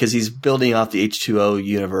of because he's building off the H2O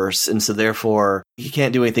universe, and so therefore he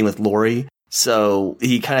can't do anything with Lori. So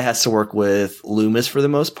he kind of has to work with Loomis for the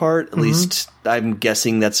most part. At least I'm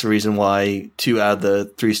guessing that's the reason why 2 out of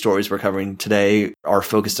the 3 stories we're covering today are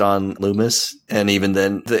focused on Loomis. And even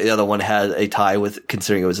then, the other one had a tie with,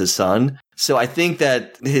 considering it was his son. So I think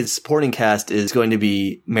that his supporting cast is going to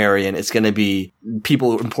be Marion. It's going to be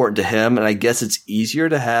people important to him. And I guess it's easier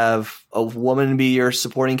to have a woman be your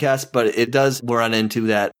supporting cast, but it does run into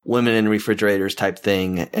that women in refrigerators type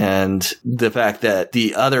thing. And the fact that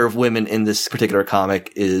the other women in this particular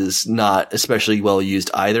comic is not especially well used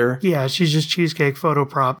either. Yeah, she's just cheesecake photo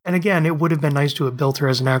prop. And again, it would have been nice to have built her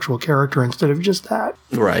as an actual character instead of just that.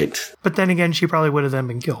 Right. But then again, she probably would have then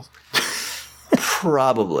been killed.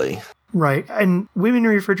 Probably. Right. And women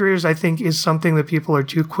in refrigerators, I think, is something that people are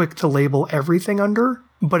too quick to label everything under.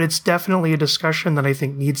 But it's definitely a discussion that I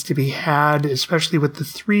think needs to be had, especially with the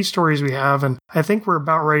 3 stories we have. And I think we're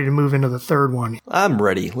about ready to move into the 3rd one. I'm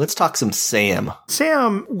ready. Let's talk some Sam.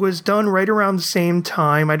 Sam was done right around the same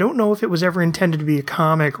time. I don't know if it was ever intended to be a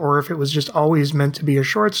comic or if it was just always meant to be a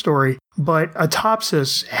short story. But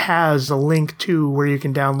Autopsis has a link to where you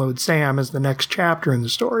can download Sam as the next chapter in the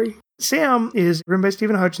story. Sam is written by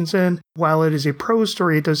Stefan Hutchinson. While it is a prose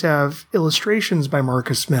story, it does have illustrations by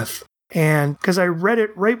Marcus Smith. And because I read it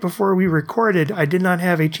right before we recorded, I did not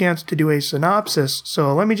have a chance to do a synopsis.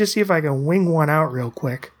 So let me just see if I can wing one out real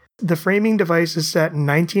quick. The framing device is set in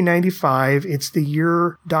 1995. It's the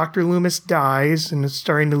year Dr. Loomis dies, and it's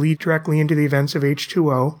starting to lead directly into the events of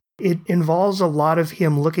H2O. It involves a lot of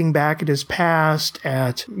him looking back at his past,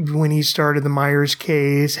 at when he started the Myers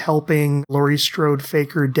case, helping Laurie Strode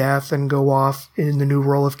fake her death and go off in the new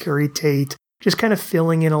role of Carrie Tate. Just kind of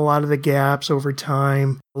filling in a lot of the gaps over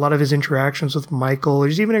time, a lot of his interactions with Michael.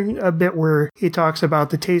 There's even a bit where he talks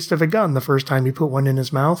about the taste of a gun the first time he put one in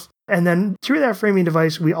his mouth. And then through that framing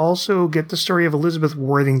device, we also get the story of Elizabeth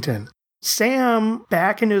Worthington. Sam,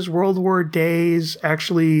 back in his World War days,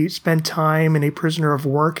 actually spent time in a prisoner of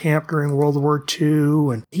war camp during World War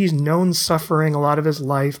II, and he's known suffering a lot of his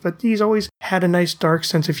life, but he's always had a nice dark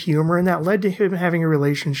sense of humor, and that led to him having a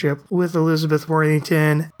relationship with Elizabeth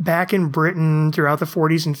Worthington back in Britain throughout the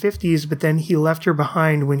 40s and 50s, but then he left her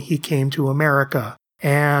behind when he came to America.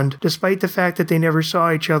 And despite the fact that they never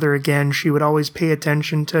saw each other again, she would always pay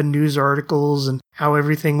attention to news articles and how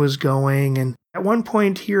everything was going. And at one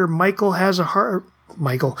point here, Michael has a heart...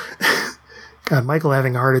 Michael. God, Michael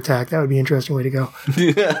having a heart attack. That would be an interesting way to go.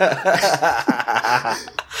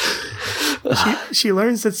 She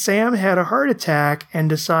learns that Sam had a heart attack and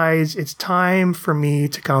decides it's time for me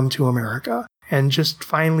to come to America and just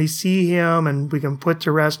finally see him, and we can put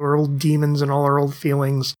to rest our old demons and all our old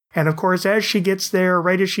feelings. And of course, as she gets there,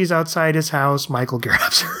 right as she's outside his house, Michael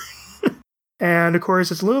grabs her. And of course,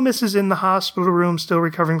 it's Loomis is in the hospital room still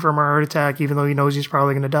recovering from a heart attack, even though he knows he's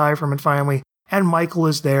probably going to die from it finally. And Michael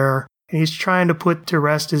is there, and he's trying to put to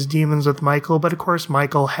rest his demons with Michael. But of course,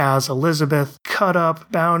 Michael has Elizabeth cut up,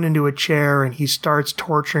 bound into a chair, and he starts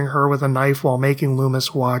torturing her with a knife while making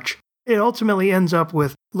Loomis watch. It ultimately ends up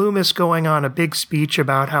with Loomis going on a big speech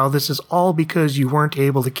about how this is all because you weren't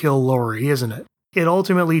able to kill Laurie, isn't it? It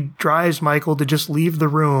ultimately drives Michael to just leave the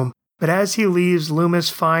room. But as he leaves, Loomis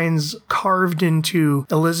finds carved into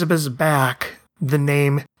Elizabeth's back the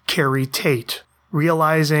name Carrie Tate,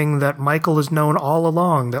 realizing that Michael has known all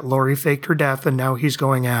along that Laurie faked her death and now he's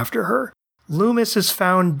going after her. Loomis is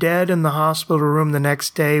found dead in the hospital room the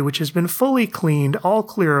next day, which has been fully cleaned, all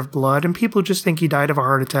clear of blood, and people just think he died of a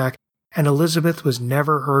heart attack, and Elizabeth was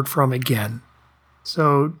never heard from again.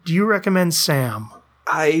 So, do you recommend Sam?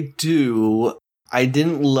 I do. I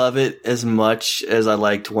didn't love it as much as I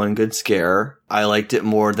liked One Good Scare. I liked it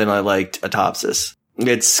more than I liked Autopsis.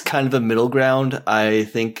 It's kind of a middle ground. I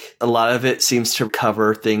think a lot of it seems to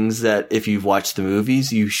cover things that if you've watched the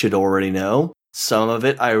movies, you should already know. Some of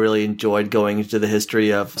it I really enjoyed going into the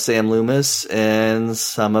history of Sam Loomis, and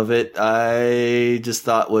some of it I just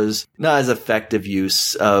thought was not as effective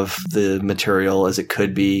use of the material as it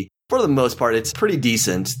could be. For the most part, it's pretty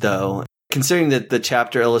decent, though. Considering that the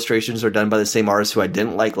chapter illustrations are done by the same artist who I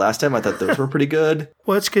didn't like last time, I thought those were pretty good.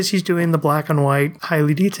 Well, it's because he's doing the black and white,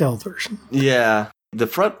 highly detailed version. Yeah. The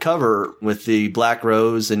front cover with the black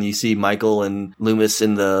rose and you see Michael and Loomis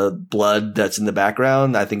in the blood that's in the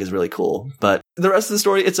background, I think is really cool. But the rest of the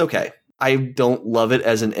story, it's okay. I don't love it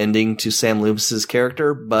as an ending to Sam Loomis's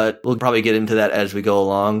character, but we'll probably get into that as we go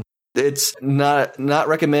along. It's not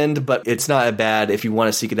recommend, but it's not bad. If you want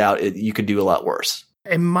to seek it out, you could do a lot worse.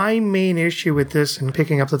 And my main issue with this, and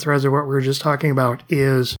picking up the threads of what we were just talking about,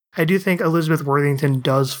 is I do think Elizabeth Worthington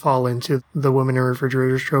does fall into the woman in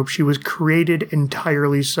refrigerators trope. She was created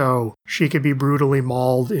entirely so she could be brutally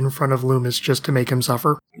mauled in front of Loomis just to make him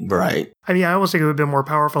suffer. Right. I mean, I almost think it would have been more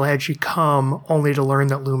powerful had she come only to learn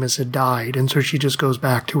that Loomis had died, and so she just goes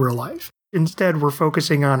back to her life. Instead, we're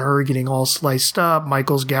focusing on her getting all sliced up,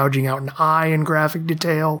 Michael's gouging out an eye in graphic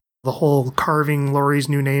detail, the whole carving Laurie's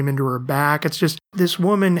new name into her back. It's just, this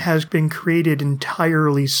woman has been created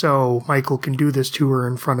entirely so Michael can do this to her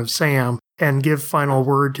in front of Sam and give final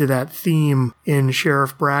word to that theme in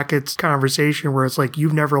Sheriff Brackett's conversation where it's like,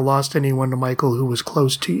 you've never lost anyone to Michael who was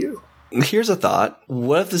close to you. Here's a thought.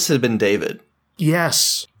 What if this had been David?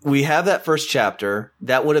 Yes. We have that first chapter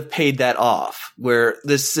that would have paid that off, where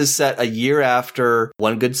this is set a year after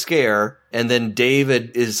One Good Scare, and then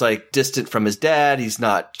David is like distant from his dad. He's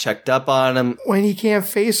not checked up on him. When he can't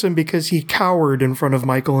face him because he cowered in front of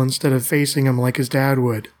Michael instead of facing him like his dad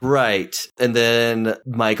would. Right. And then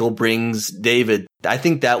Michael brings David. I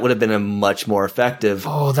think that would have been a much more effective.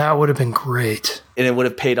 Oh, that would have been great. And it would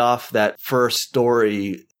have paid off that first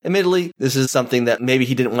story. Admittedly, this is something that maybe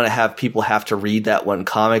he didn't want to have people have to read that one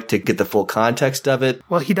comic to get the full context of it.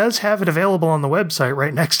 Well, he does have it available on the website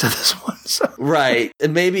right next to this one. So. Right.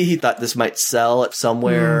 And maybe he thought this might sell it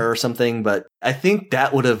somewhere or something, but I think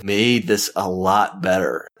that would have made this a lot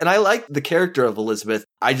better. And I like the character of Elizabeth.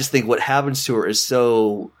 I just think what happens to her is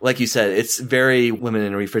so, like you said, it's very women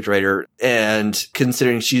in a refrigerator. And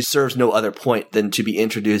considering she serves no other point than to be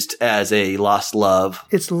introduced as a lost love.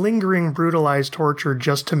 It's lingering, brutalized torture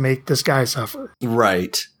just to make this guy suffer.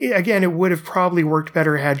 Right. Again, it would have probably worked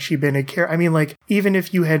better had she been I mean, like, even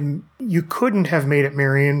if you couldn't have made it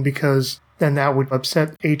Marion because then that would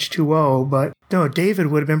upset H2O, but no, David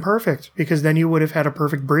would have been perfect because then you would have had a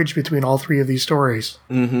perfect bridge between all three of these stories.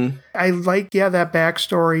 Mm-hmm. I like, that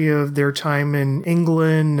backstory of their time in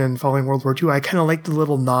England and following World War II. I kind of like the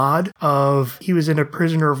little nod of he was in a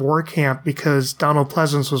prisoner of war camp because Donald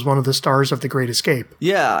Pleasance was one of the stars of The Great Escape.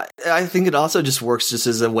 Yeah, I think it also just works just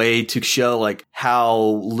as a way to show like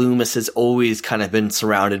how Loomis has always kind of been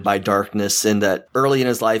surrounded by darkness, and that early in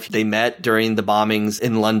his life they met during the bombings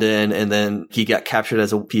in London, and then he got captured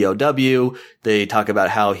as a POW. They talk about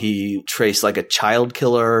how he traced like a child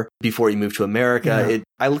killer before he moved to America. Yeah.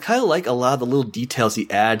 I kind of like a lot of the little details he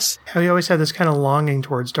adds. How he always had this kind of longing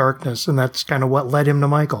towards darkness, and that's kind of what led him to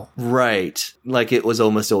Michael. Right. Like it was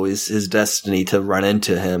almost always his destiny to run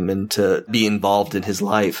into him and to be involved in his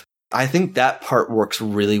life. I think that part works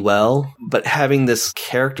really well, but having this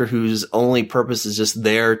character whose only purpose is just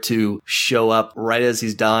there to show up right as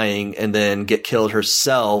he's dying and then get killed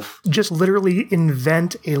herself. Just literally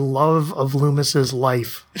invent a love of Loomis's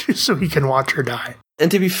life so he can watch her die. And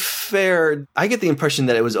to be fair, I get the impression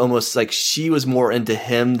that it was almost like she was more into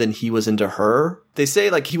him than he was into her. They say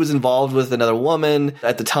like he was involved with another woman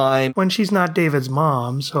at the time. When she's not David's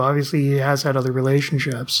mom, so obviously he has had other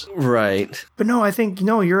relationships. Right. But no, I think,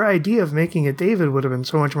 your idea of making it David would have been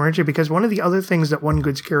so much more interesting, because one of the other things that One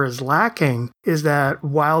Good Scare is lacking is that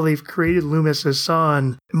while they've created Loomis's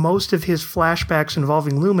son, most of his flashbacks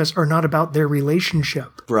involving Loomis are not about their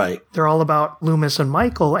relationship. Right. They're all about Loomis and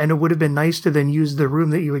Michael, and it would have been nice to then use the room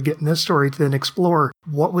that you would get in this story to then explore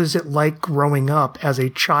what was it like growing up as a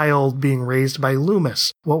child being raised by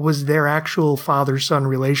Loomis? What was their actual father-son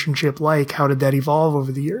relationship like? How did that evolve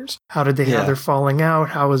over the years? How did they have their falling out?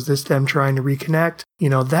 How was this them trying to reconnect?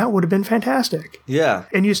 That would have been fantastic. Yeah.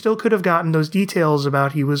 And you still could have gotten those details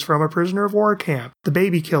about he was from a prisoner of war camp, the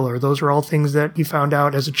baby killer. Those are all things that he found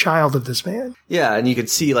out as a child of this man. Yeah, and you could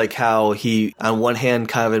see like how he, on one hand,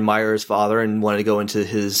 kind of admires his father and wanted to go into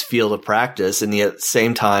his field of practice, and yet at the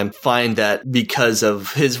same time find that because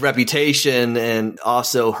of his reputation and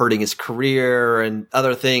also hurting his career and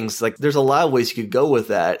other things, like there's a lot of ways you could go with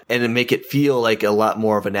that and then make it feel like a lot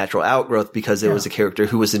more of a natural outgrowth because it was a character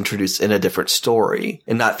who was introduced in a different story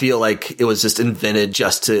and not feel like it was just invented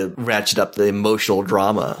just to ratchet up the emotional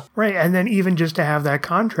drama. Right, and then even just to have that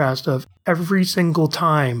contrast of every single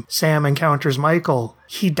time Sam encounters Michael,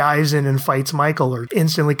 he dives in and fights Michael or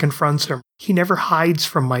instantly confronts him. He never hides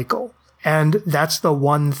from Michael. And that's the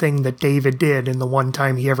one thing that David did, and the one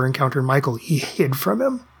time he ever encountered Michael, he hid from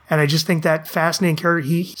him. And I just think that fascinating character,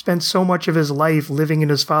 he spent so much of his life living in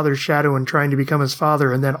his father's shadow and trying to become his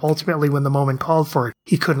father, and then ultimately when the moment called for it,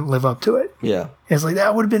 he couldn't live up to it. Yeah. And it's like,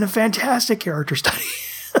 that would have been a fantastic character study.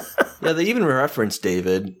 Yeah, they even reference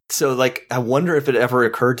David. So, like, I wonder if it ever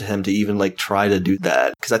occurred to him to even, like, try to do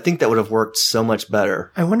that. Because I think that would have worked so much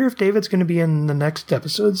better. I wonder if David's going to be in the next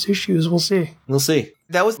episode's issues. We'll see. We'll see.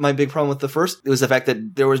 That was my big problem with the first. It was the fact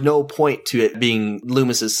that there was no point to it being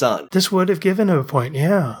Loomis's son. This would have given him a point,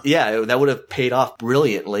 yeah. Yeah, that would have paid off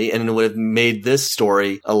brilliantly, and it would have made this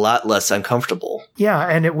story a lot less uncomfortable. Yeah,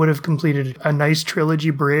 and it would have completed a nice trilogy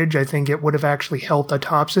bridge. I think it would have actually helped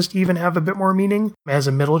Autopsist to even have a bit more meaning as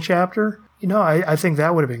a middle chapter. I think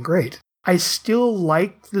that would have been great. I still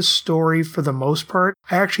like the story for the most part.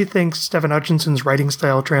 I actually think Stefan Hutchinson's writing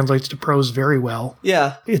style translates to prose very well.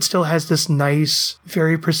 Yeah. It still has this nice,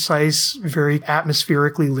 very precise, very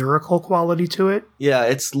atmospherically lyrical quality to it. Yeah,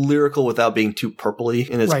 it's lyrical without being too purpley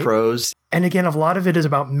in its prose. And again, a lot of it is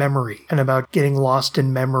about memory and about getting lost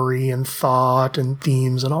in memory and thought and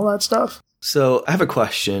themes and all that stuff. So I have a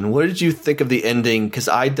question. What did you think of the ending? Because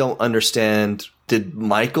I don't understand. Did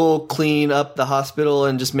Michael clean up the hospital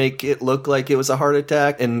and just make it look like it was a heart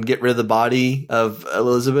attack and get rid of the body of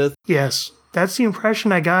Elizabeth? Yes. That's the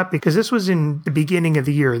impression I got because this was in the beginning of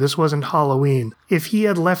the year. This wasn't Halloween. If he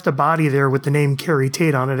had left a body there with the name Carrie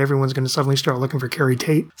Tate on it, everyone's going to suddenly start looking for Carrie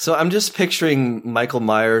Tate. So I'm just picturing Michael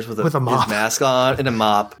Myers with a mop. His mask on and a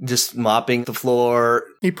mop, just mopping the floor.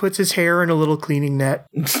 He puts his hair in a little cleaning net.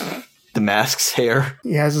 The mask's hair.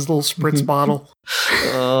 He has his little spritz bottle.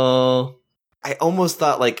 Oh. I almost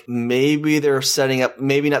thought like maybe they're setting up,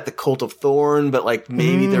 maybe not the Cult of Thorn, but like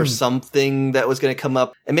maybe there's something that was going to come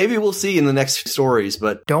up. And maybe we'll see in the next stories,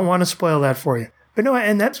 but... Don't want to spoil that for you. But no,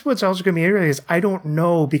 and that's what's also going to be interesting is I don't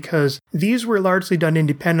know because these were largely done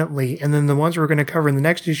independently, and then the ones we're going to cover in the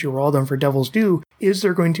next issue were all done for Devil's Due. Is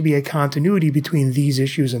there going to be a continuity between these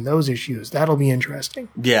issues and those issues? That'll be interesting.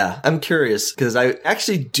 Yeah, I'm curious because I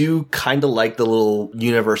actually do kind of like the little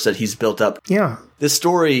universe that he's built up. Yeah. This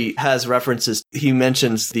story has references. He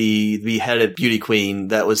mentions the beheaded beauty queen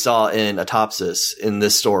that was saw in Autopsis in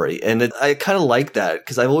this story. And I kind of like that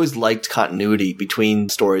because I've always liked continuity between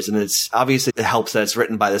stories. And it's obviously it helps that it's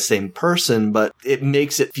written by the same person, but it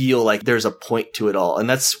makes it feel like there's a point to it all. And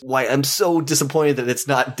that's why I'm so disappointed that it's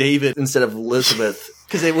not David instead of Elizabeth.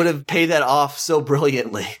 Because they would have paid that off so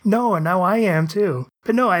brilliantly. No, and now I am too.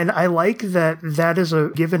 But no, and I like that is a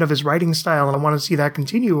given of his writing style, and I want to see that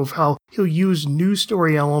continue of how he'll use new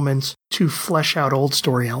story elements to flesh out old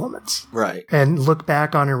story elements. Right. And look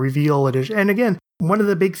back on and reveal it. And again, one of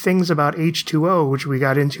the big things about H2O, which we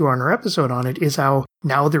got into on our episode on it, is how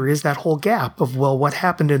now there is that whole gap of, well, what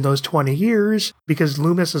happened in those 20 years? Because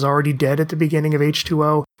Loomis is already dead at the beginning of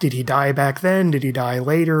H2O. Did he die back then? Did he die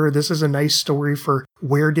later? This is a nice story for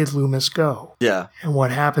where did Loomis go? Yeah. And what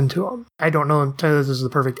happened to him? I don't know if this is the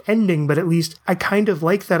perfect ending, but at least I kind of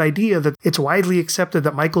like that idea that it's widely accepted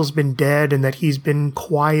that Michael's been dead and that he's been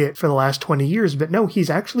quiet for the last 20 years. But no, he's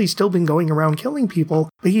actually still been going around killing people,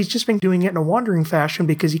 but he's just been doing it in a wandering fashion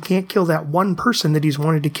because he can't kill that one person that he's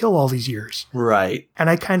wanted to kill all these years. Right. And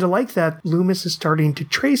I kind of like that Loomis is starting to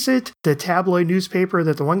trace it. The tabloid newspaper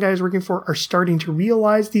that the one guy is working for are starting to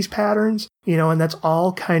realize these patterns, and that's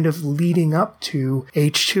all kind of leading up to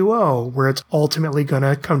H2O, where it's ultimately going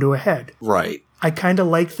to come to a head. Right. I kind of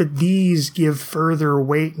like that these give further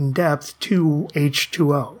weight and depth to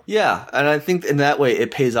H2O. Yeah, and I think in that way it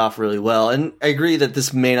pays off really well. And I agree that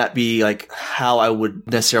this may not be like how I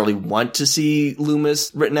would necessarily want to see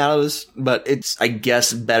Loomis written out of this, but it's, I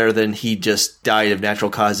guess, better than he just died of natural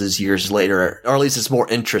causes years later. Or at least it's more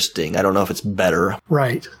interesting. I don't know if it's better.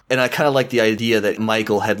 Right. And I kind of like the idea that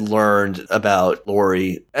Michael had learned about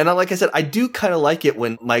Lori. And like I said, I do kind of like it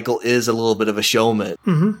when Michael is a little bit of a showman.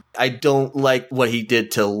 Mm-hmm. I don't like what he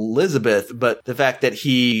did to Elizabeth, but the fact that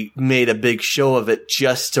he made a big show of it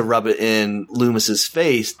just to rub it in Loomis's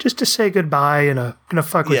face. Just to say goodbye in a gonna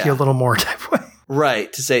fuck with you a little more type way.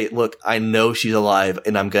 Right. To say, look, I know she's alive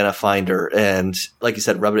and I'm going to find her. And like you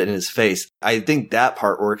said, rub it in his face. I think that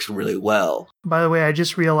part works really well. By the way, I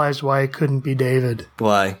just realized why it couldn't be David.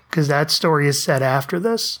 Why? Because that story is set after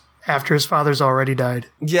this, after his father's already died.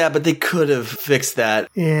 Yeah, but they could have fixed that.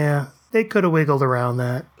 Yeah. They could have wiggled around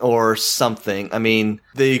that. Or something. I mean,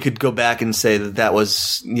 they could go back and say that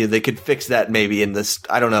was, they could fix that maybe in this.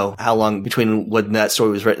 I don't know how long between when that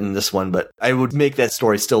story was written and this one, but I would make that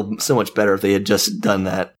story still so much better if they had just done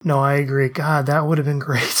that. No, I agree. God, that would have been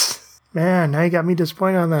great. Man, now you got me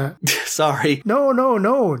disappointed on that. Sorry. No.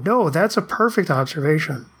 That's a perfect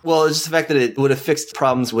observation. Well, it's just the fact that it would have fixed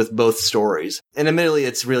problems with both stories. And admittedly,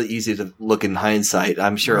 it's really easy to look in hindsight.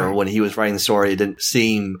 I'm sure when he was writing the story, it didn't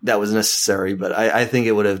seem that was necessary, but I think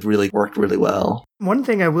it would have really worked really well. One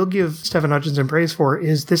thing I will give Stefan Hutchinson praise for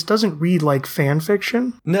is this doesn't read like fan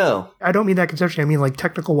fiction. No. I don't mean that conceptually. I mean like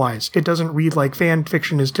technical wise. It doesn't read like fan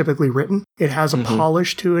fiction is typically written. It has a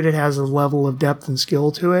polish to it. It has a level of depth and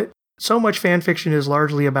skill to it. So much fan fiction is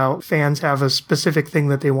largely about fans have a specific thing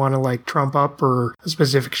that they want to like trump up or a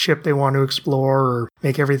specific ship they want to explore or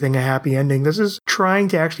make everything a happy ending. This is trying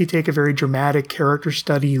to actually take a very dramatic character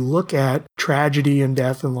study look at tragedy and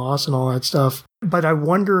death and loss and all that stuff. But I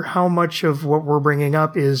wonder how much of what we're bringing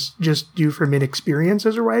up is just due from inexperience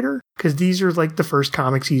as a writer, because these are like the first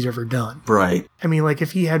comics he's ever done. Right. I mean, like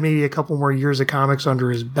if he had maybe a couple more years of comics under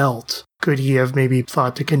his belt, could he have maybe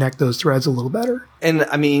thought to connect those threads a little better? And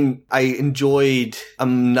I mean, I enjoyed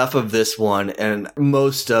enough of this one and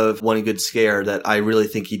most of One Good Scare that I really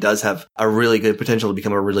think he does have a really good potential to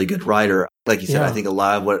become a really good writer. Like you said, I think a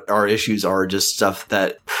lot of what our issues are just stuff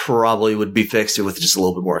that probably would be fixed with just a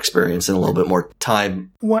little bit more experience and a little bit more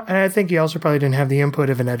time. Well, and I think he also probably didn't have the input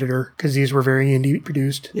of an editor because these were very indie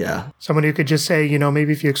produced. Yeah. Someone who could just say,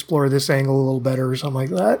 maybe if you explore this angle a little better or something like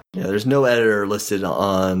that. Yeah, there's no editor listed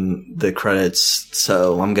on the credits,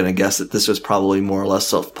 so I'm going to guess that this was probably more or less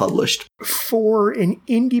self-published. For an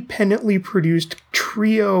independently produced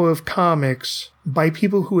trio of comics by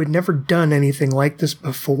people who had never done anything like this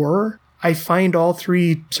before, I find all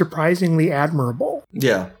three surprisingly admirable.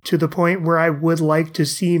 Yeah. To the point where I would like to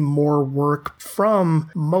see more work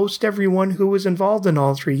from most everyone who was involved in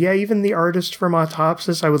all three. Yeah, even the artist from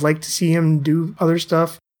Autopsis, I would like to see him do other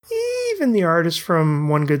stuff. Even the artist from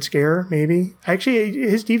One Good Scare, maybe. Actually,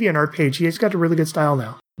 his DeviantArt page, he's got a really good style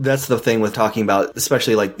now. That's the thing with talking about,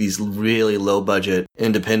 especially like these really low budget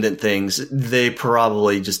independent things. They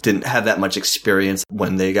probably just didn't have that much experience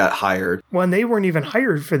when they got hired. When they weren't even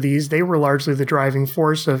hired for these, they were largely the driving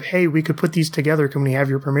force of, hey, we could put these together. Can we have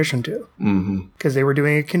your permission to? Because they were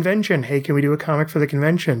doing a convention. Hey, can we do a comic for the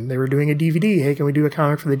convention? They were doing a DVD. Hey, can we do a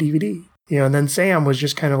comic for the DVD? And then Sam was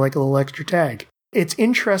just kind of like a little extra tag. It's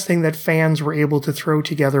interesting that fans were able to throw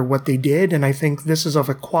together what they did, and I think this is of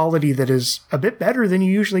a quality that is a bit better than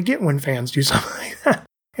you usually get when fans do something like that.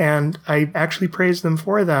 And I actually praise them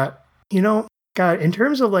for that. God, in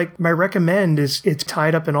terms of like my recommend it's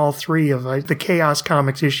tied up in all three of the Chaos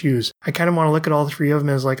Comics issues. I kind of want to look at all three of them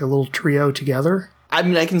as like a little trio together. I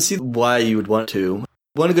mean, I can see why you would want to.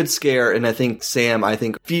 One Good Scare, and I think Sam,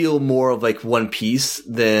 feel more of like One Piece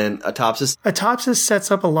than Atopsis. Atopsis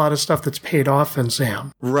sets up a lot of stuff that's paid off in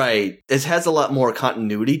Sam. Right. It has a lot more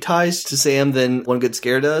continuity ties to Sam than One Good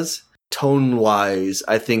Scare does. Tone-wise,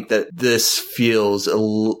 I think that this feels I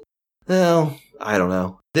don't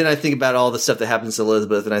know. Then I think about all the stuff that happens to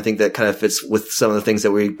Elizabeth, and I think that kind of fits with some of the things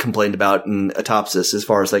that we complained about in Atopsis as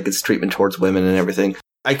far as like its treatment towards women and everything.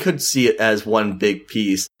 I could see it as one big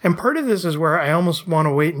piece. And part of this is where I almost want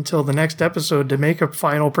to wait until the next episode to make a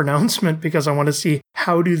final pronouncement, because I want to see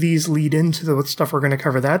how do these lead into the stuff we're going to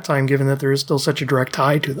cover that time, given that there is still such a direct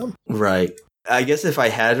tie to them. Right. I guess if I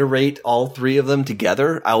had to rate all three of them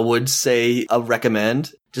together, I would say a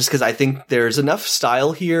recommend, just because I think there's enough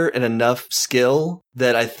style here and enough skill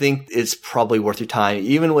that I think it's probably worth your time.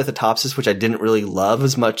 Even with Atopsis, which I didn't really love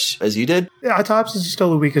as much as you did. Yeah, Atopsis is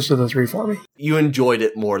still the weakest of the three for me. You enjoyed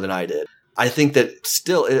it more than I did. I think that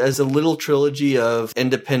still, as a little trilogy of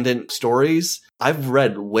independent stories, I've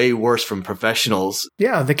read way worse from professionals.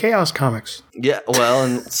 Yeah, the Chaos Comics. Yeah, well,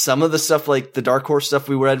 and some of the stuff like the Dark Horse stuff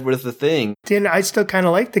we read with The Thing. And I still kind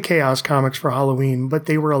of like the Chaos Comics for Halloween, but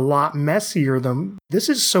they were a lot messier than this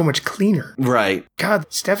is so much cleaner. Right. God,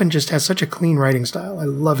 Stefan just has such a clean writing style. I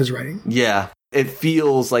love his writing. Yeah, it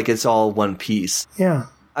feels like it's all one piece. Yeah.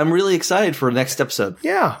 I'm really excited for next episode.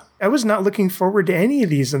 Yeah. I was not looking forward to any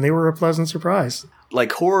of these, and they were a pleasant surprise.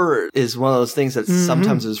 Like, horror is one of those things that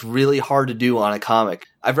sometimes is really hard to do on a comic.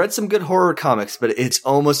 I've read some good horror comics, but it's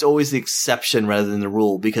almost always the exception rather than the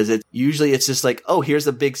rule, because usually it's just like, oh, here's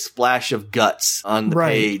a big splash of guts on the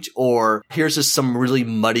page, or here's just some really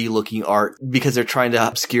muddy looking art because they're trying to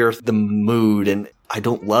obscure the mood, and I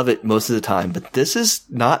don't love it most of the time, but this is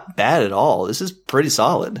not bad at all. This is pretty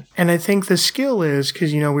solid. And I think the skill is,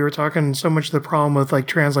 because, we were talking so much the problem with like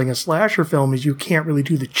translating a slasher film is you can't really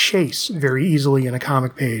do the chase very easily in a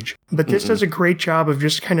comic page. But this does a great job of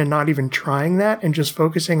just kind of not even trying that and just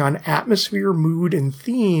focusing on atmosphere, mood, and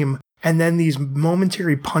theme. And then these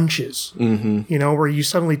momentary punches, where you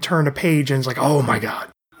suddenly turn a page and it's like, oh my God.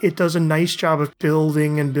 It does a nice job of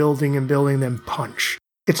building and building and building, then punch.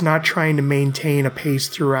 It's not trying to maintain a pace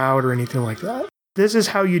throughout or anything like that. This is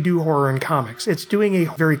how you do horror in comics. It's doing a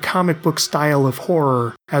very comic book style of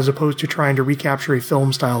horror as opposed to trying to recapture a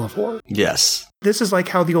film style of horror. Yes. This is like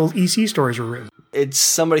how the old EC stories were written. It's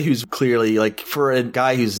somebody who's clearly, like, for a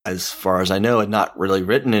guy who's, as far as I know, had not really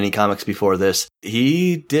written any comics before this,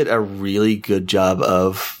 he did a really good job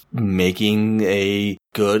of making a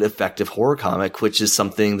good, effective horror comic, which is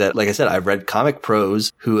something that, like I said, I've read comic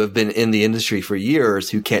pros who have been in the industry for years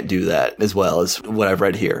who can't do that as well as what I've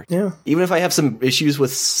read here. Yeah. Even if I have some issues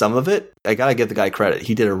with some of it, I gotta give the guy credit.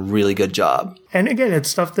 He did a really good job. And again, it's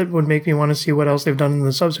stuff that would make me want to see what else they've done in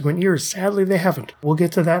the subsequent years. Sadly, they haven't. We'll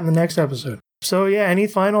get to that in the next episode. So yeah, any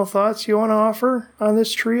final thoughts you want to offer on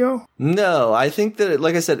this trio? No, I think that,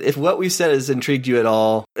 like I said, if what we said has intrigued you at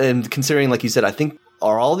all, and considering, like you said, I think,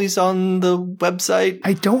 are all these on the website?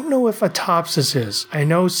 I don't know if Atopsis is. I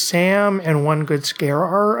know Sam and One Good Scare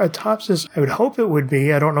are. Atopsis, I would hope it would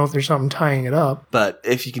be. I don't know if there's something tying it up. But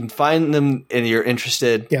if you can find them and you're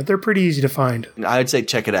interested... Yeah, they're pretty easy to find. I'd say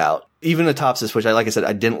check it out. Even Atopsis, which like I said,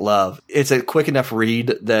 I didn't love. It's a quick enough read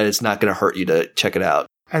that it's not going to hurt you to check it out.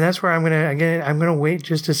 And that's where I'm gonna wait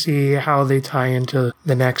just to see how they tie into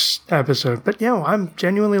the next episode. But I'm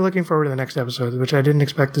genuinely looking forward to the next episode, which I didn't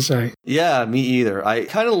expect to say. Yeah, me either. I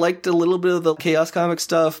kind of liked a little bit of the Chaos Comic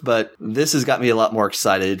stuff, but this has got me a lot more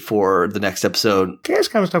excited for the next episode. Chaos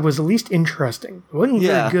Comic stuff was at least interesting. It wasn't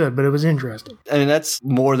very good, but it was interesting. I mean, that's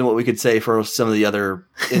more than what we could say for some of the other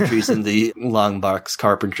entries in the long box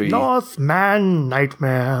Carpentry. Northman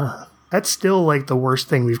Nightmare. That's still like the worst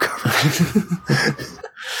thing we've covered.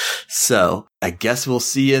 So, I guess we'll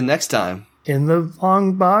see you next time. In the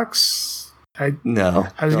long box? No.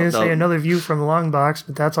 I was going to say another view from the long box,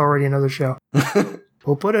 but that's already another show.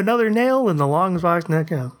 We'll put another nail in the long box.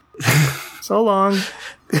 So long.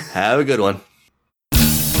 Have a good one.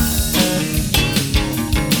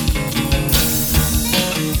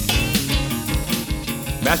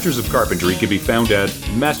 Masters of Carpentry can be found at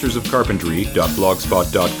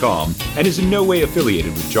mastersofcarpentry.blogspot.com and is in no way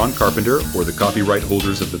affiliated with John Carpenter or the copyright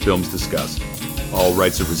holders of the films discussed. All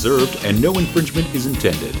rights are reserved and no infringement is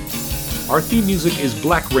intended. Our theme music is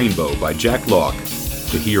Black Rainbow by Jack Locke.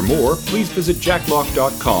 To hear more, please visit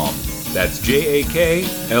jacklocke.com. That's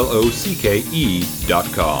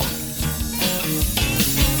JAKLOCKE.com.